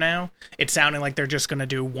 years from now. It's sounding like they're just going to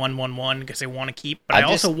do 1 because they want to keep. But I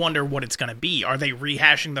also wonder what it's going to be. Are they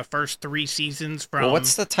rehashing the first 3 seasons from? Well,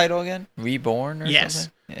 what's the title again? Reborn or yes,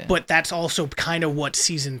 something? Yeah. but that's also kind of what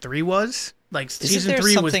season 3 was. Like season there 3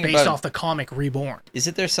 was something based about- off the comic Reborn.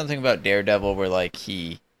 Isn't there something about Daredevil where like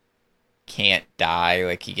he can't die,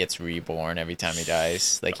 like he gets reborn every time he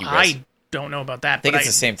dies? Like he I don't know about that. I think but it's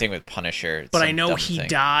the same thing with Punisher. It's But I some know dumb he thing.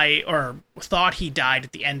 died, or thought he died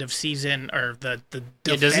at the end of season, or the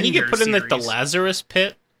Yeah, doesn't he get put in like the series. Lazarus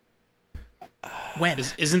pit? When?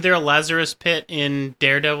 Isn't there a Lazarus pit in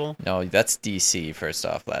Daredevil? No, that's DC. First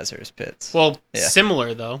off, Lazarus Pits. Well, Yeah.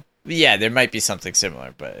 similar though. Yeah, there might be something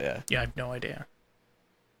similar, but yeah. Yeah, I have no idea.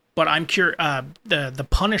 But I'm curious. The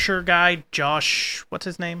Punisher guy, Josh, what's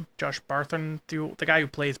his name? Josh Barthon, the guy who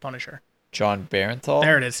plays Punisher. John Barenthal.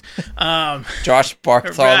 There it is. Josh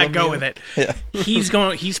Bartholomew. Go with it. Yeah. He's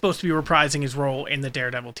supposed to be reprising his role in the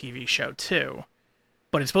Daredevil TV show too.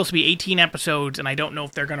 But it's supposed to be 18 episodes, and I don't know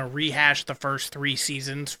if they're going to rehash the first 3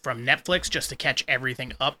 seasons from Netflix just to catch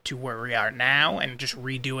everything up to where we are now and just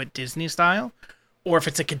redo it Disney style, or if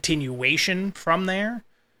it's a continuation from there.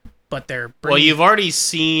 But they're Well, bringing you've already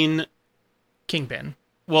seen. Kingpin.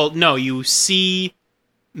 Well, no, you see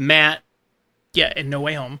Matt, Yeah, in No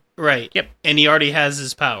Way Home. right? Yep. And he already has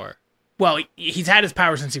his power. Well, he's had his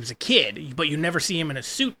power since he was a kid, but you never see him in a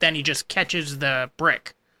suit. Then he just catches the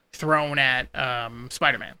brick thrown at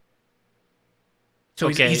Spider-Man. So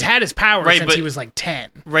Okay. he's had his power Right, since but- he was like 10.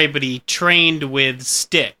 Right, but he trained with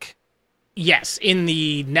Stick. Yes, in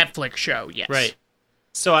the Netflix show, yes. Right.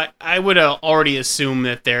 So I would already assume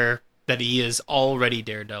that he is already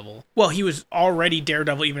Daredevil. Well, he was already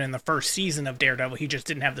Daredevil even in the first season of Daredevil. He just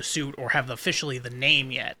didn't have the suit or have officially the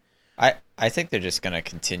name yet. I think they're just going to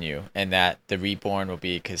continue, and that the reborn will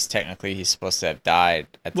be because technically he's supposed to have died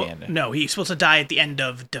at the Well, end. no, he's supposed to die at the end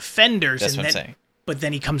of Defenders. That's and what I'm then, saying. But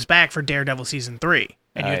then he comes back for Daredevil season 3.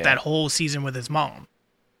 And you Oh, get yeah. that whole season with his mom.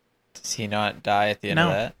 Does he not die at the end No.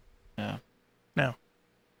 of that? No. No.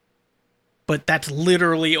 But that's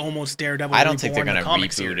literally almost Daredevil. I don't think they're Reborn, going the to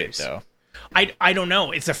comic reboot it, series. though. I don't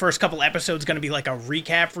know. Is the first couple episodes going to be like a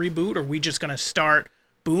recap reboot? Or are we just going to start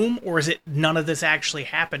boom? Or is it none of this actually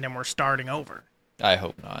happened and we're starting over? I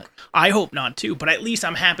hope not. I hope not too, but at least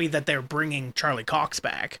I'm happy that they're bringing Charlie Cox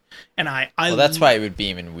back. And Well, that's why it would be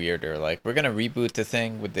even weirder. Like, we're going to reboot the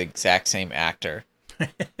thing with the exact same actor.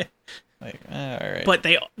 Like, all right. But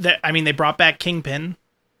they brought back Kingpin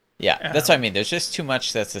Yeah, that's what I mean. There's just too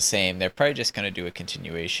much that's the same. They're probably just going to do a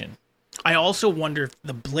continuation. I also wonder if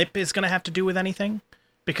the blip is going to have to do with anything,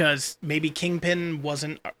 because maybe Kingpin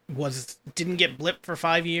didn't get blipped for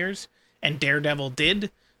 5 years, and Daredevil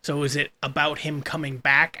did. So is it about him coming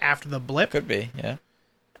back after the blip? Could be, yeah.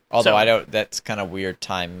 Although I don't. That's kind of weird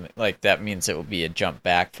time. Like that means it will be a jump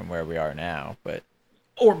back from where we are now, but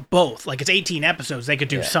or both. Like it's 18 episodes. They could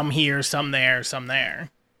do some here, some there, some there.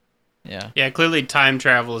 Yeah. Yeah, clearly time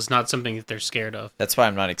travel is not something that they're scared of. That's why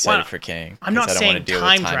I'm not excited for King. I'm not I don't saying want to deal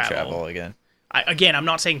time with time travel. travel again. I'm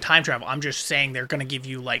not saying time travel. I'm just saying they're going to give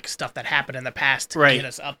you like stuff that happened in the past to get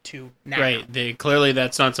us up to now. Right. Clearly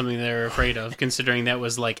that's not something they're afraid of, considering that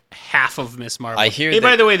was like half of Miss Marvel. I hear. Hey,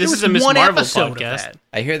 by the way, this is a Miss Marvel podcast. podcast.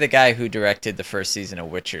 I hear the guy who directed the first season of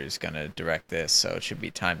Witcher is going to direct this, so it should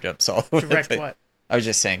be time jumps all over. Direct what? I was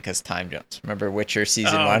just saying because time jumps. Remember Witcher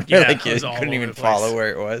season 1? Yeah, like you it was all couldn't over even the place. follow where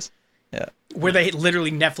it was. Yeah. Where they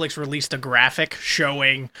literally Netflix released a graphic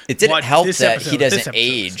showing it didn't what help this that episode, he this doesn't episode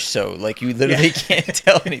is. age, so like you literally can't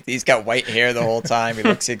tell anything. He's got white hair the whole time. He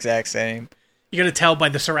looks the exact same. You're gonna tell by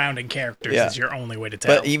the surrounding characters. Is your only way to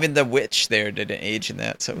tell. But even the witch there didn't age in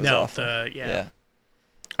that, so it was awful. Yeah.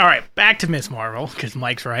 All right, back to Miss Marvel, because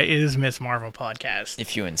Mike's right. It is Miss Marvel podcast.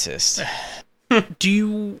 If you insist. Do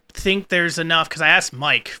you think there's enough? Because I asked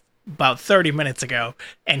Mike about 30 minutes ago,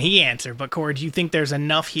 and he answered. But Corey, do you think there's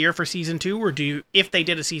enough here for season 2, or if they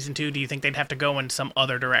did a season 2, do you think they'd have to go in some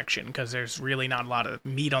other direction? Because there's really not a lot of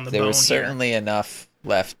meat on the bone There here. was certainly enough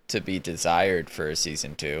left to be desired for a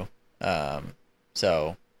season 2.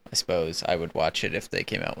 So I suppose I would watch it if they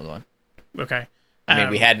came out with one. Okay. I mean,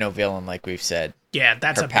 we had no villain, like we've said. Yeah,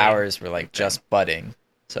 that's her powers were like just budding.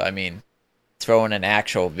 So I mean, throw in an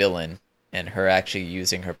actual villain and her actually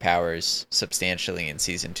using her powers substantially in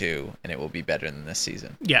season 2, and it will be better than this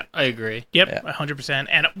season. Yeah, I agree. Yep, yeah. 100%.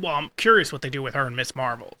 And well, I'm curious what they do with her and Miss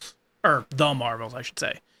Marvels, or the Marvels, I should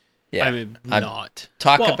say. Yeah, I'm not.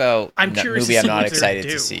 I'm curious movie to I'm see not what excited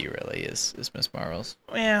they're to gonna see. Really, is Miss Marvels.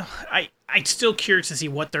 Yeah, I'm still curious to see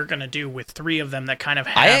what they're gonna do with 3 of them that kind of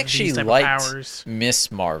have I actually these type liked of powers. Miss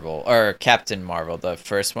Marvel or Captain Marvel, the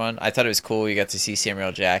first one. I thought it was cool. You got to see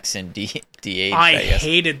Samuel Jackson de-aged. I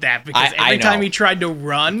hated that because every time he tried to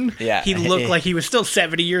run, he looked like he was still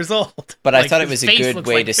 70 years old. But like, I thought it was a good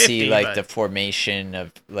way like to 50, see like the formation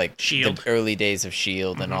of like Shield. the early days of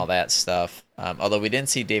Shield and all that stuff. Although we didn't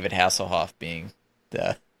see David Hasselhoff being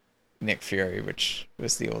the Nick Fury, which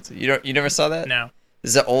was the old. You never saw that? No.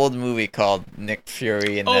 This is an old movie called Nick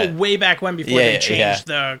Fury. And way back when, before they changed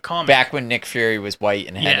the comic. Back when Nick Fury was white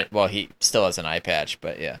and had it. Well, he still has an eye patch,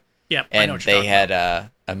 but yeah. Yep. And they had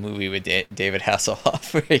a movie with David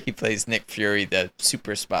Hasselhoff where he plays Nick Fury, the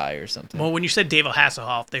super spy or something. Well, when you said David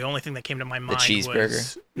Hasselhoff, the only thing that came to my mind was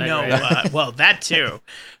cheeseburger. Well, that too.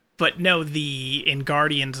 But no, in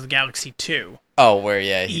Guardians of the Galaxy 2. Oh, where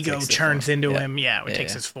Ego turns into him. Yeah, it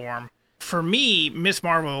takes his form. For me, Miss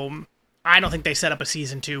Marvel, I don't think they set up a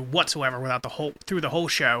season 2 whatsoever without through the whole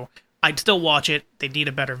show. I'd still watch it. They need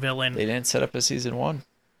a better villain. They didn't set up a season 1.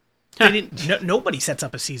 They didn't. Nobody sets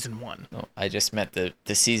up a season 1. No, I just meant the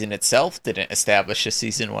season itself didn't establish a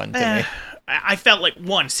season 1 to me. I felt like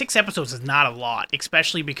 6 episodes is not a lot,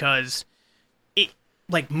 especially because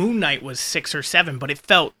like Moon Knight was 6 or 7, but it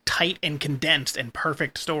felt tight and condensed and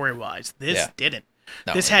perfect story-wise. This didn't.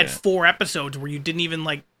 No, this had 4 episodes where you didn't even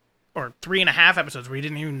or 3.5 episodes where you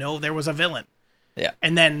didn't even know there was a villain. Yeah.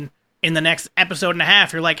 And then in the next episode and a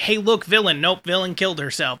half, you're like, hey, look, villain. Nope, villain killed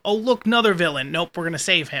herself. Oh, look, another villain. Nope, we're going to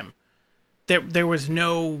save him. There was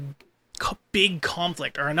no big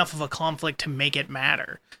conflict or enough of a conflict to make it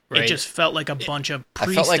matter. Right. It just felt like a bunch of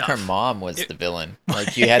I felt like her mom was the villain.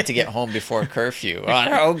 Like you had to get home before curfew.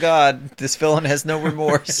 Oh God, this villain has no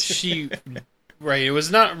remorse. Right, it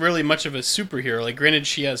was not really much of a superhero. Like, granted,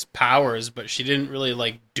 she has powers, but she didn't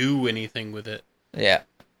really do anything with it. Yeah,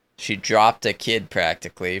 she dropped a kid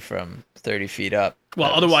practically from 30 feet up.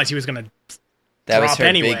 Well, otherwise he was gonna. That was her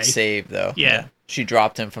anyway. big save, though. Yeah. She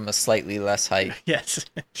dropped him from a slightly less height. Yes.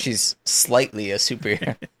 She's slightly a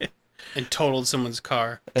superhero. And totaled someone's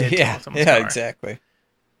car. Exactly.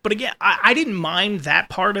 But again, I didn't mind that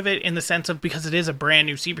part of it in the sense of because it is a brand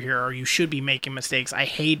new superhero, you should be making mistakes. I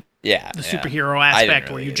hate the superhero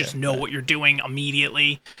aspect where you just know what you're doing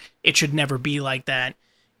immediately. It should never be like that.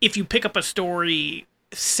 If you pick up a story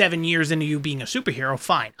 7 years into you being a superhero,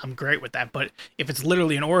 fine. I'm great with that. But if it's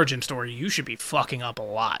literally an origin story, you should be fucking up a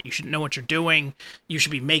lot. You should know what you're doing. You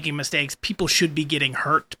should be making mistakes. People should be getting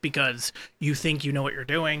hurt because you think you know what you're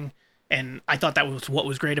doing. And I thought that was what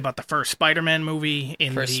was great about the first Spider-Man movie.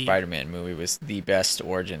 Spider-Man movie was the best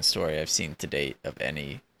origin story I've seen to date of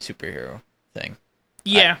any superhero thing.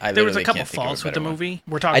 Yeah, I there was a literally couple can't think of a faults with the better one. movie.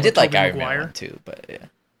 We're talking I about did like Tobey Iron Man Maguire. 1 too, but yeah.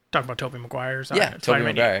 Talking about Tobey Maguire's Yeah, Tobey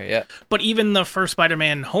Spider-Man. Maguire, yeah. But even the first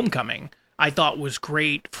Spider-Man Homecoming, I thought was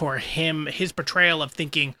great for him, his portrayal of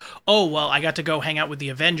thinking, oh, well, I got to go hang out with the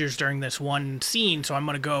Avengers during this one scene, so I'm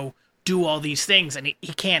going to go do all these things. And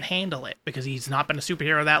he can't handle it because he's not been a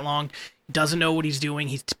superhero that long, doesn't know what he's doing.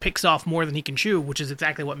 He picks off more than he can chew, which is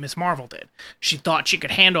exactly what Miss Marvel did. She thought she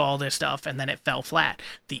could handle all this stuff, and then it fell flat.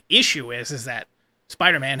 The issue is that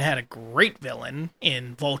Spider-Man had a great villain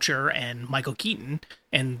in Vulture and Michael Keaton,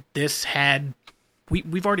 and this had...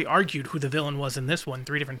 We've already argued who the villain was in this one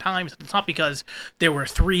 3 different times. It's not because there were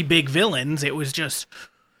 3 big villains. It was just,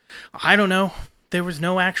 I don't know. There was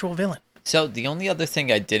no actual villain. So the only other thing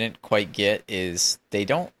I didn't quite get is they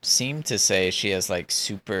don't seem to say she has like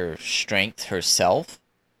super strength herself.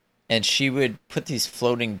 And she would put these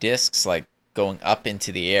floating discs like going up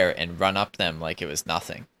into the air and run up them like it was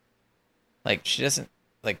nothing. Like she doesn't...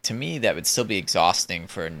 Like, to me, that would still be exhausting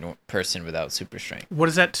for a person without super strength. What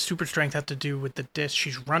does that super strength have to do with the disc?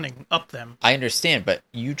 She's running up them. I understand, but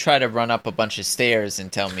you try to run up a bunch of stairs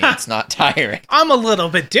and tell me it's not tiring. I'm a little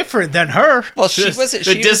bit different than her. Well, she wasn't...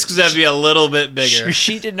 The discs have to be a little bit bigger.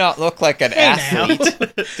 She did not look like an athlete.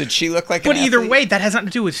 Did she look like an athlete? But either way, that has nothing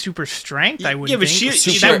to do with super strength, I would think. But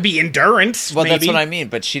that would be endurance, Well, maybe. that's what I mean,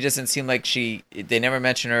 but she doesn't seem like she... They never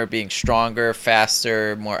mention her being stronger,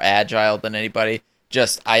 faster, more agile than anybody.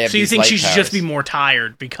 Just, I have So you these think light she should powers. just be more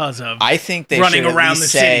tired because of I think they running should at around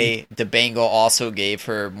least the say city? the Bengal also gave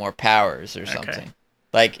her more powers or something.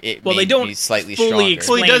 Like, it Well, made they don't be slightly fully stronger.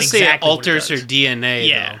 explain Well, he does say exactly it what it alters her does. DNA,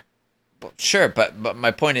 Yeah. though. Well, sure, but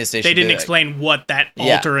my point is they should They didn't be like- explain what that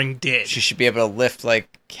Yeah. altering did. She should be able to lift, like,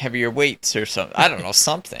 heavier weights or something. I don't know,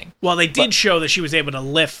 something. Well, they did show that she was able to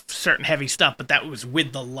lift certain heavy stuff, but that was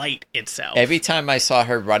with the light itself. Every time I saw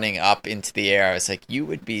her running up into the air, I was like, you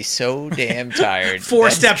would be so damn tired. 4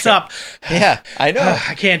 That's steps tr- up. Yeah, I know.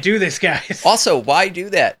 I can't do this, guys. Also, why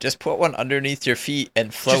do that? Just put one underneath your feet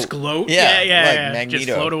and float. Just gloat? Yeah, like yeah. Magneto.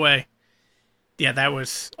 Just float away. Yeah, that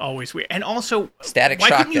was always weird. And also, Static why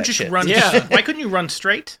shock couldn't you that just shit. run? Yeah. Why couldn't you run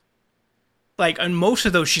straight? Like, on most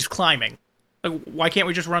of those, she's climbing. Like, why can't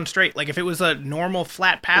we just run straight? Like, if it was a normal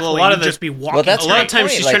flat pathway, Well, a lot of you'd the- just be walking. Well, that's A lot of my times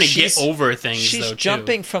point. she's Like, trying to get over things, She's though, too.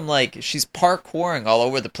 jumping from, like, she's parkouring all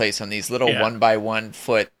over the place on these little Yeah. 1-by-1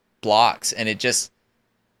 foot blocks, and it just...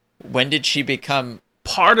 When did she become...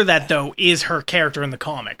 Part of that, though, is her character in the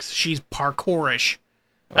comics. She's parkourish.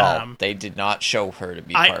 Well, they did not show her to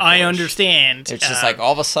be I parkourish. understand. It's just like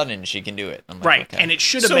all of a sudden she can do it. I'm like, right, okay. and it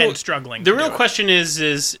should have So, been struggling. The to real do it. question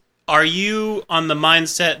is are you on the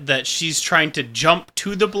mindset that she's trying to jump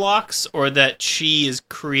to the blocks or that she is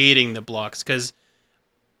creating the blocks? Because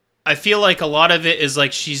I feel like a lot of it is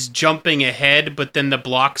like she's jumping ahead, but then the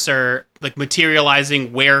blocks are like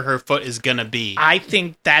materializing where her foot is gonna be. I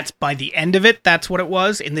think that's by the end of it. That's what it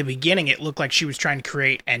was. In the beginning, it looked like she was trying to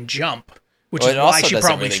create and jump, which Well, is it why also she doesn't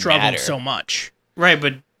probably really struggled matter. so much. Right,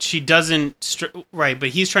 but she doesn't. Right, but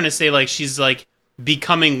he's trying to say like she's like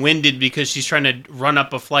becoming winded because she's trying to run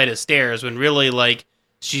up a flight of stairs when really like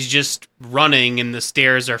she's just running and the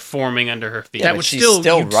stairs are forming under her feet. Yeah, that but would she's still,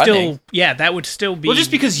 still you'd running. yeah, that would still be. Well,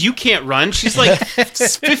 just because you can't run, she's like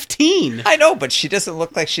 15. I know, but she doesn't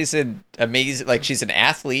look like she's an amazing... Like, she's an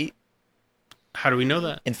athlete. How do we know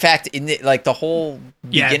that? In fact, in the, like, the whole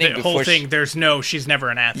yeah, beginning the before whole she- thing. She's never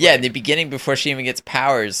an athlete. Yeah, in the beginning before she even gets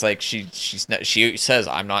powers, like she says,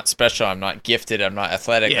 "I'm not special, I'm not gifted, I'm not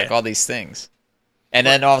athletic," Yeah. like all these things. And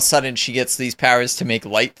then all of a sudden she gets these powers to make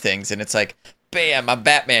light things, and it's like, bam, I'm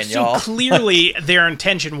Batman, So y'all. clearly, their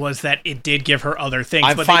intention was that it did give her other things.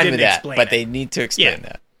 I'm but fine they didn't with that, explain but it. they need to explain Yeah.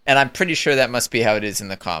 that. And I'm pretty sure that must be how it is in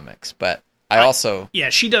the comics. But I also, Yeah,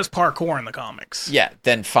 she does parkour in the comics. yeah,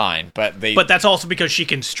 then fine. But they, But that's also because she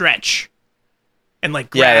can stretch and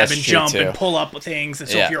like Yeah, grab that's and true, jump too. and pull up things. And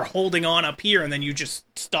so Yeah. if you're holding on up here and then you just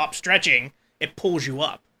stop stretching, it pulls you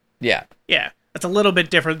up. yeah, Yeah, that's a little bit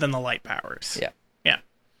different than the light powers. yeah. Yeah.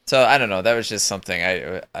 So I don't know. That was just something.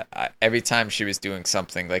 I every time she was doing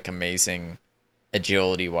something like amazing,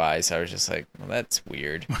 agility wise, I was just like, well, that's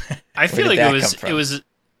weird. I feel did like that it was come from? it was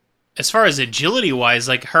as far as agility wise,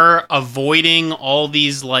 like her avoiding all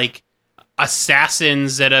these like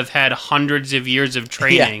assassins that have had hundreds of years of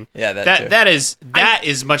training. Yeah, that too. that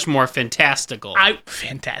is much more fantastical.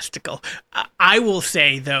 Fantastical. I will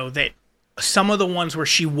say though that some of the ones where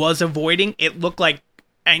she was avoiding, it looked like,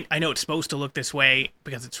 I know it's supposed to look this way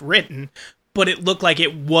because it's written, but it looked like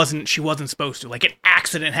she wasn't supposed to. Like an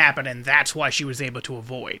accident happened, and that's why she was able to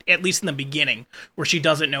avoid. At least in the beginning, where she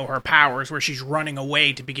doesn't know her powers, where she's running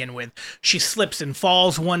away to begin with. She slips and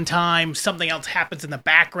falls one time. Something else happens in the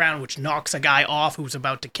background, which knocks a guy off who's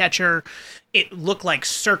about to catch her. It looked like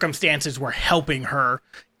circumstances were helping her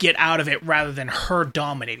get out of it rather than her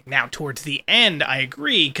dominating. Now, towards the end, I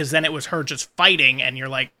agree, because then it was her just fighting, and you're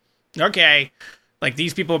like, okay, like,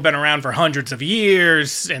 these people have been around for hundreds of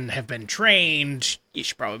years and have been trained. You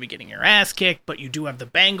should probably be getting your ass kicked, but you do have the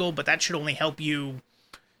bangle, but that should only help you,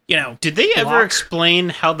 Did they block. ever explain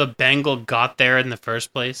how the bangle got there in the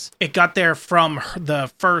first place? It got there from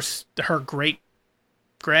her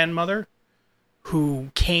great-grandmother, who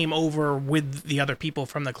came over with the other people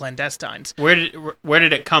from the clandestines. Where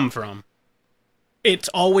did it come from? It's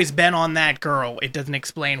always been on that girl. It doesn't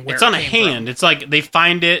explain where It's on it a came hand. from. It's like they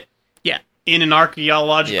find it Yeah. in an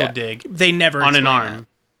archaeological dig They never on an explain arm.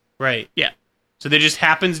 that. Right. Yeah. So there just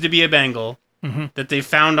happens to be a bangle that they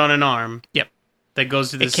found on an arm. Yep. That goes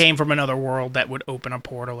to this. It came from another world that would open a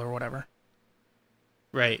portal or whatever.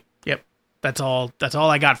 Right. Yep. That's all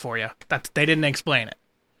I got for you. They didn't explain it.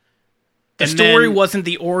 The And story then- wasn't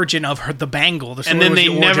the origin of the bangle. The story And then was they the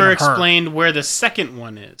origin never of her. explained where the second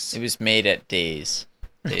one is. It was made at Days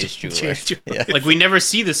Jeweler. Yeah. Like we never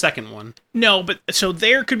see the second one. No, but so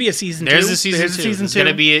there could be a season There's two. a season There's two. a season There's two.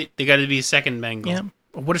 got to be a second bangle. Yeah.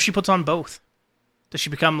 What if she puts on both? Does she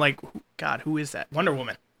become like, God, who is that? Wonder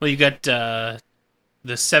Woman. Well, you got the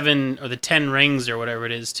 7 or the 10 rings or whatever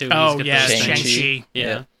it is too. Oh, He's got yeah, those Shang-Chi. things. Shang-Chi.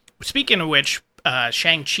 Yeah. Speaking of which,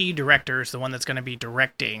 Shang-Chi director is the one that's going to be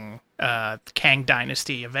directing the Kang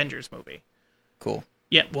Dynasty Avengers movie. Cool.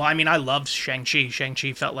 Yeah, well, I mean, I loved Shang-Chi.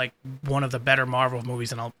 Shang-Chi felt like one of the better Marvel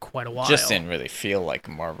movies in quite a while. Just didn't really feel like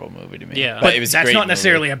a Marvel movie to me. Yeah. but it was a that's great not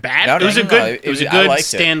necessarily movie. a bad No, thing. It was a no, good. It was a I good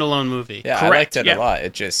liked it. standalone movie. Yeah, I Correct, liked it yeah. a lot.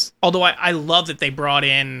 It just Although I love that they brought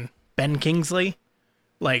in Ben Kingsley,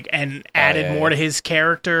 and added yeah, more yeah. to his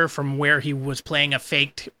character from where he was playing a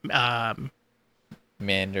faked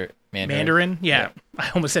Mandarin. Yeah. I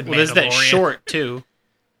almost said Well, there's that Mandalorian. short too,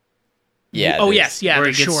 yeah. Oh there's- yes, yeah, where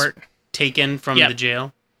the he gets short. taken from Yep. the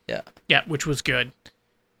jail. Yeah. Yeah, which was good.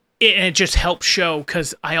 And it just helped show,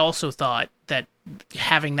 because I also thought that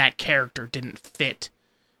having that character didn't fit.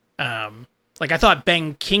 Like, I thought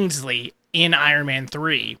Ben Kingsley in Iron Man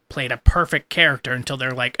 3 played a perfect character until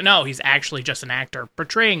they're like, no, he's actually just an actor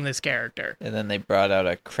portraying this character. And then they brought out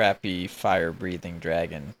a crappy fire-breathing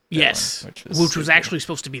dragon. Yes, villain, which was stupid. actually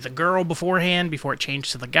supposed to be the girl beforehand, before it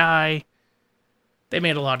changed to the guy. They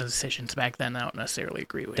made a lot of decisions back then I don't necessarily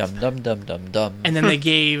agree with. dum dum dum dum dum. And then they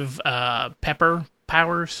gave Pepper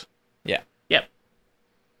powers. Yeah. Yep.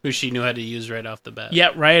 Who she knew how to use right off the bat.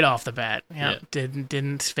 Yep, right off the bat. Yeah. Yep.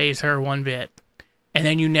 Didn't phase her one bit. And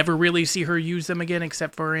then you never really see her use them again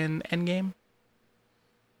except for in Endgame.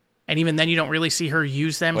 And even then you don't really see her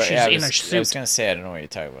use them. Well, She's yeah, in a I suit. was gonna say I don't know what you're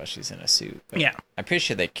talking about. She's in a suit. But Yeah. I'm pretty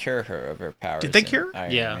sure they cure her of her powers. Did they in cure?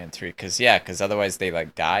 Iron Yeah. Man 3? Because otherwise they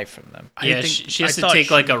like die from them. I Yeah, think- she has I to thought take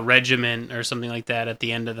she- like a regiment or something like that at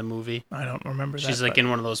the end of the movie. I don't remember that. She's like but in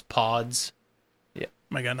one of those pods.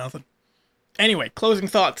 I got nothing. Anyway, closing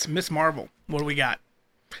thoughts. Miss Marvel. What do we got?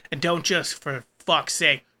 And don't just, for fuck's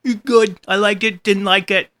sake, good, I liked it, didn't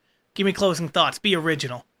like it. Give me closing thoughts. Be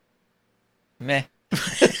original. Meh.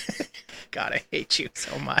 God, I hate you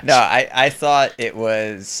so much. No, I thought it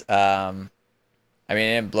was. I mean,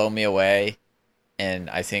 it didn't blow me away, and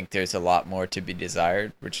I think there's a lot more to be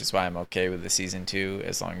desired, which is why I'm okay with the season 2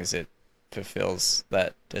 as long as it fulfills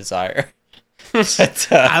that desire. But,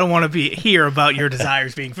 I don't want to hear about your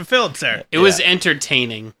desires being fulfilled, sir. It was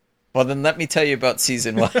entertaining. well, then let me tell you about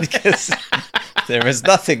season 1 because there was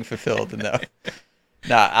nothing fulfilled in that.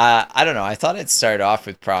 No, I don't know. I thought it started off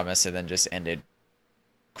with promise and then just ended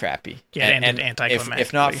crappy. Yeah, it ended if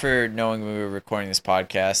not anticlimactically. for knowing we were recording this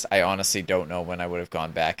podcast, I honestly don't know when I would have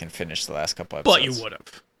gone back and finished the last couple episodes. But you would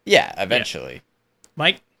have. Yeah, eventually.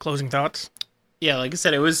 Mike, closing thoughts? Yeah, like I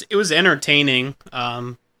said, it was entertaining.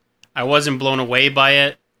 I wasn't blown away by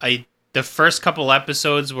it. The first couple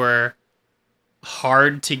episodes were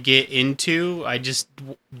hard to get into.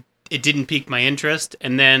 It didn't pique my interest,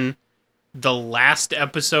 and then the last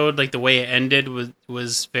episode, like the way it ended,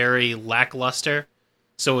 was very lackluster.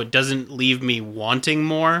 So it doesn't leave me wanting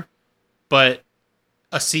more. But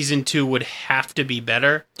a season 2 would have to be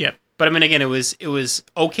better. Yep. But I mean, again, it was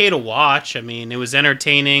okay to watch. I mean, it was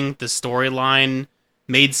entertaining. The storyline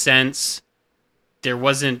made sense. There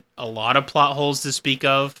wasn't a lot of plot holes to speak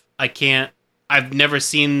of. I've never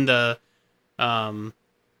seen the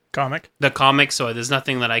Comic? comic, so there's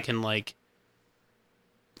nothing that I can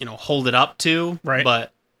hold it up to. Right.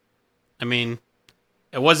 But I mean,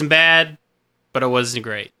 it wasn't bad. but it wasn't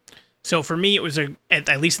great. So for me, it was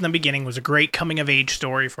at least in the beginning, was a great coming of age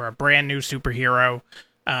story for a brand new superhero,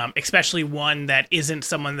 especially one that isn't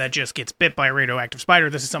someone that just gets bit by a radioactive spider.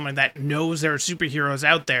 This is someone that knows there are superheroes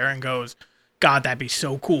out there and goes, God, that'd be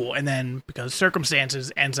so cool. And then because of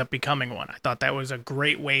circumstances ends up becoming one. I thought that was a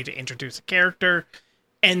great way to introduce a character.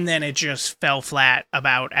 And then it just fell flat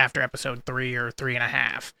about after episode 3 or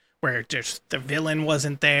 3.5, where just the villain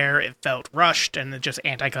wasn't there. It felt rushed and just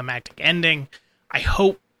anticlimactic ending. I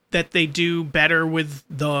hope that they do better with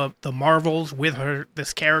the Marvels with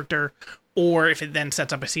this character, or if it then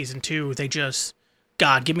sets up a season 2, they just,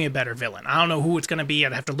 God, give me a better villain. I don't know who it's going to be.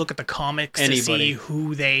 I'd have to look at the comics to see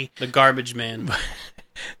who they... The Garbage Man.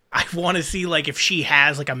 I want to see, like, if she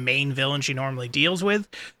has, like, a main villain she normally deals with.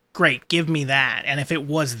 Great, give me that. And if it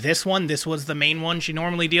was this one, this was the main one she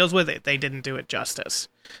normally deals with, they didn't do it justice.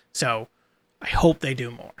 So I hope they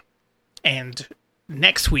do more. And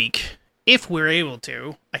next week, if we're able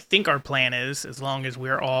to, I think our plan is, as long as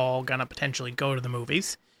we're all going to potentially go to the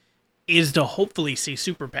movies, is to hopefully see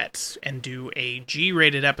Super Pets and do a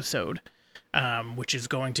G-rated episode, which is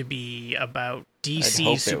going to be about DC I'd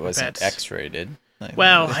hope Super it wasn't Pets. X-rated.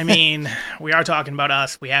 Well, I mean, we are talking about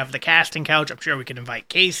us. We have the casting couch. I'm sure we could invite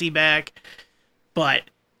Casey back. But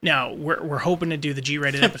no, we're hoping to do the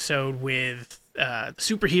G-rated episode with the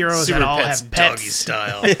superheroes Super that all Pets have pets. Doggy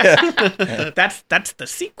style. That's the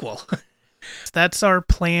sequel. That's our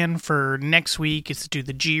plan for next week, is to do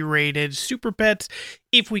the G-rated Super Pets.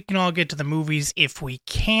 If we can all get to the movies. If we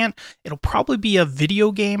can't, it'll probably be a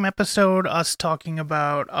video game episode, us talking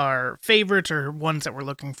about our favorites or ones that we're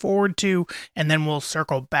looking forward to, and then we'll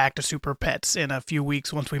circle back to Super Pets in a few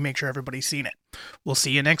weeks once we make sure everybody's seen it. We'll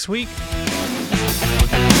see you next week.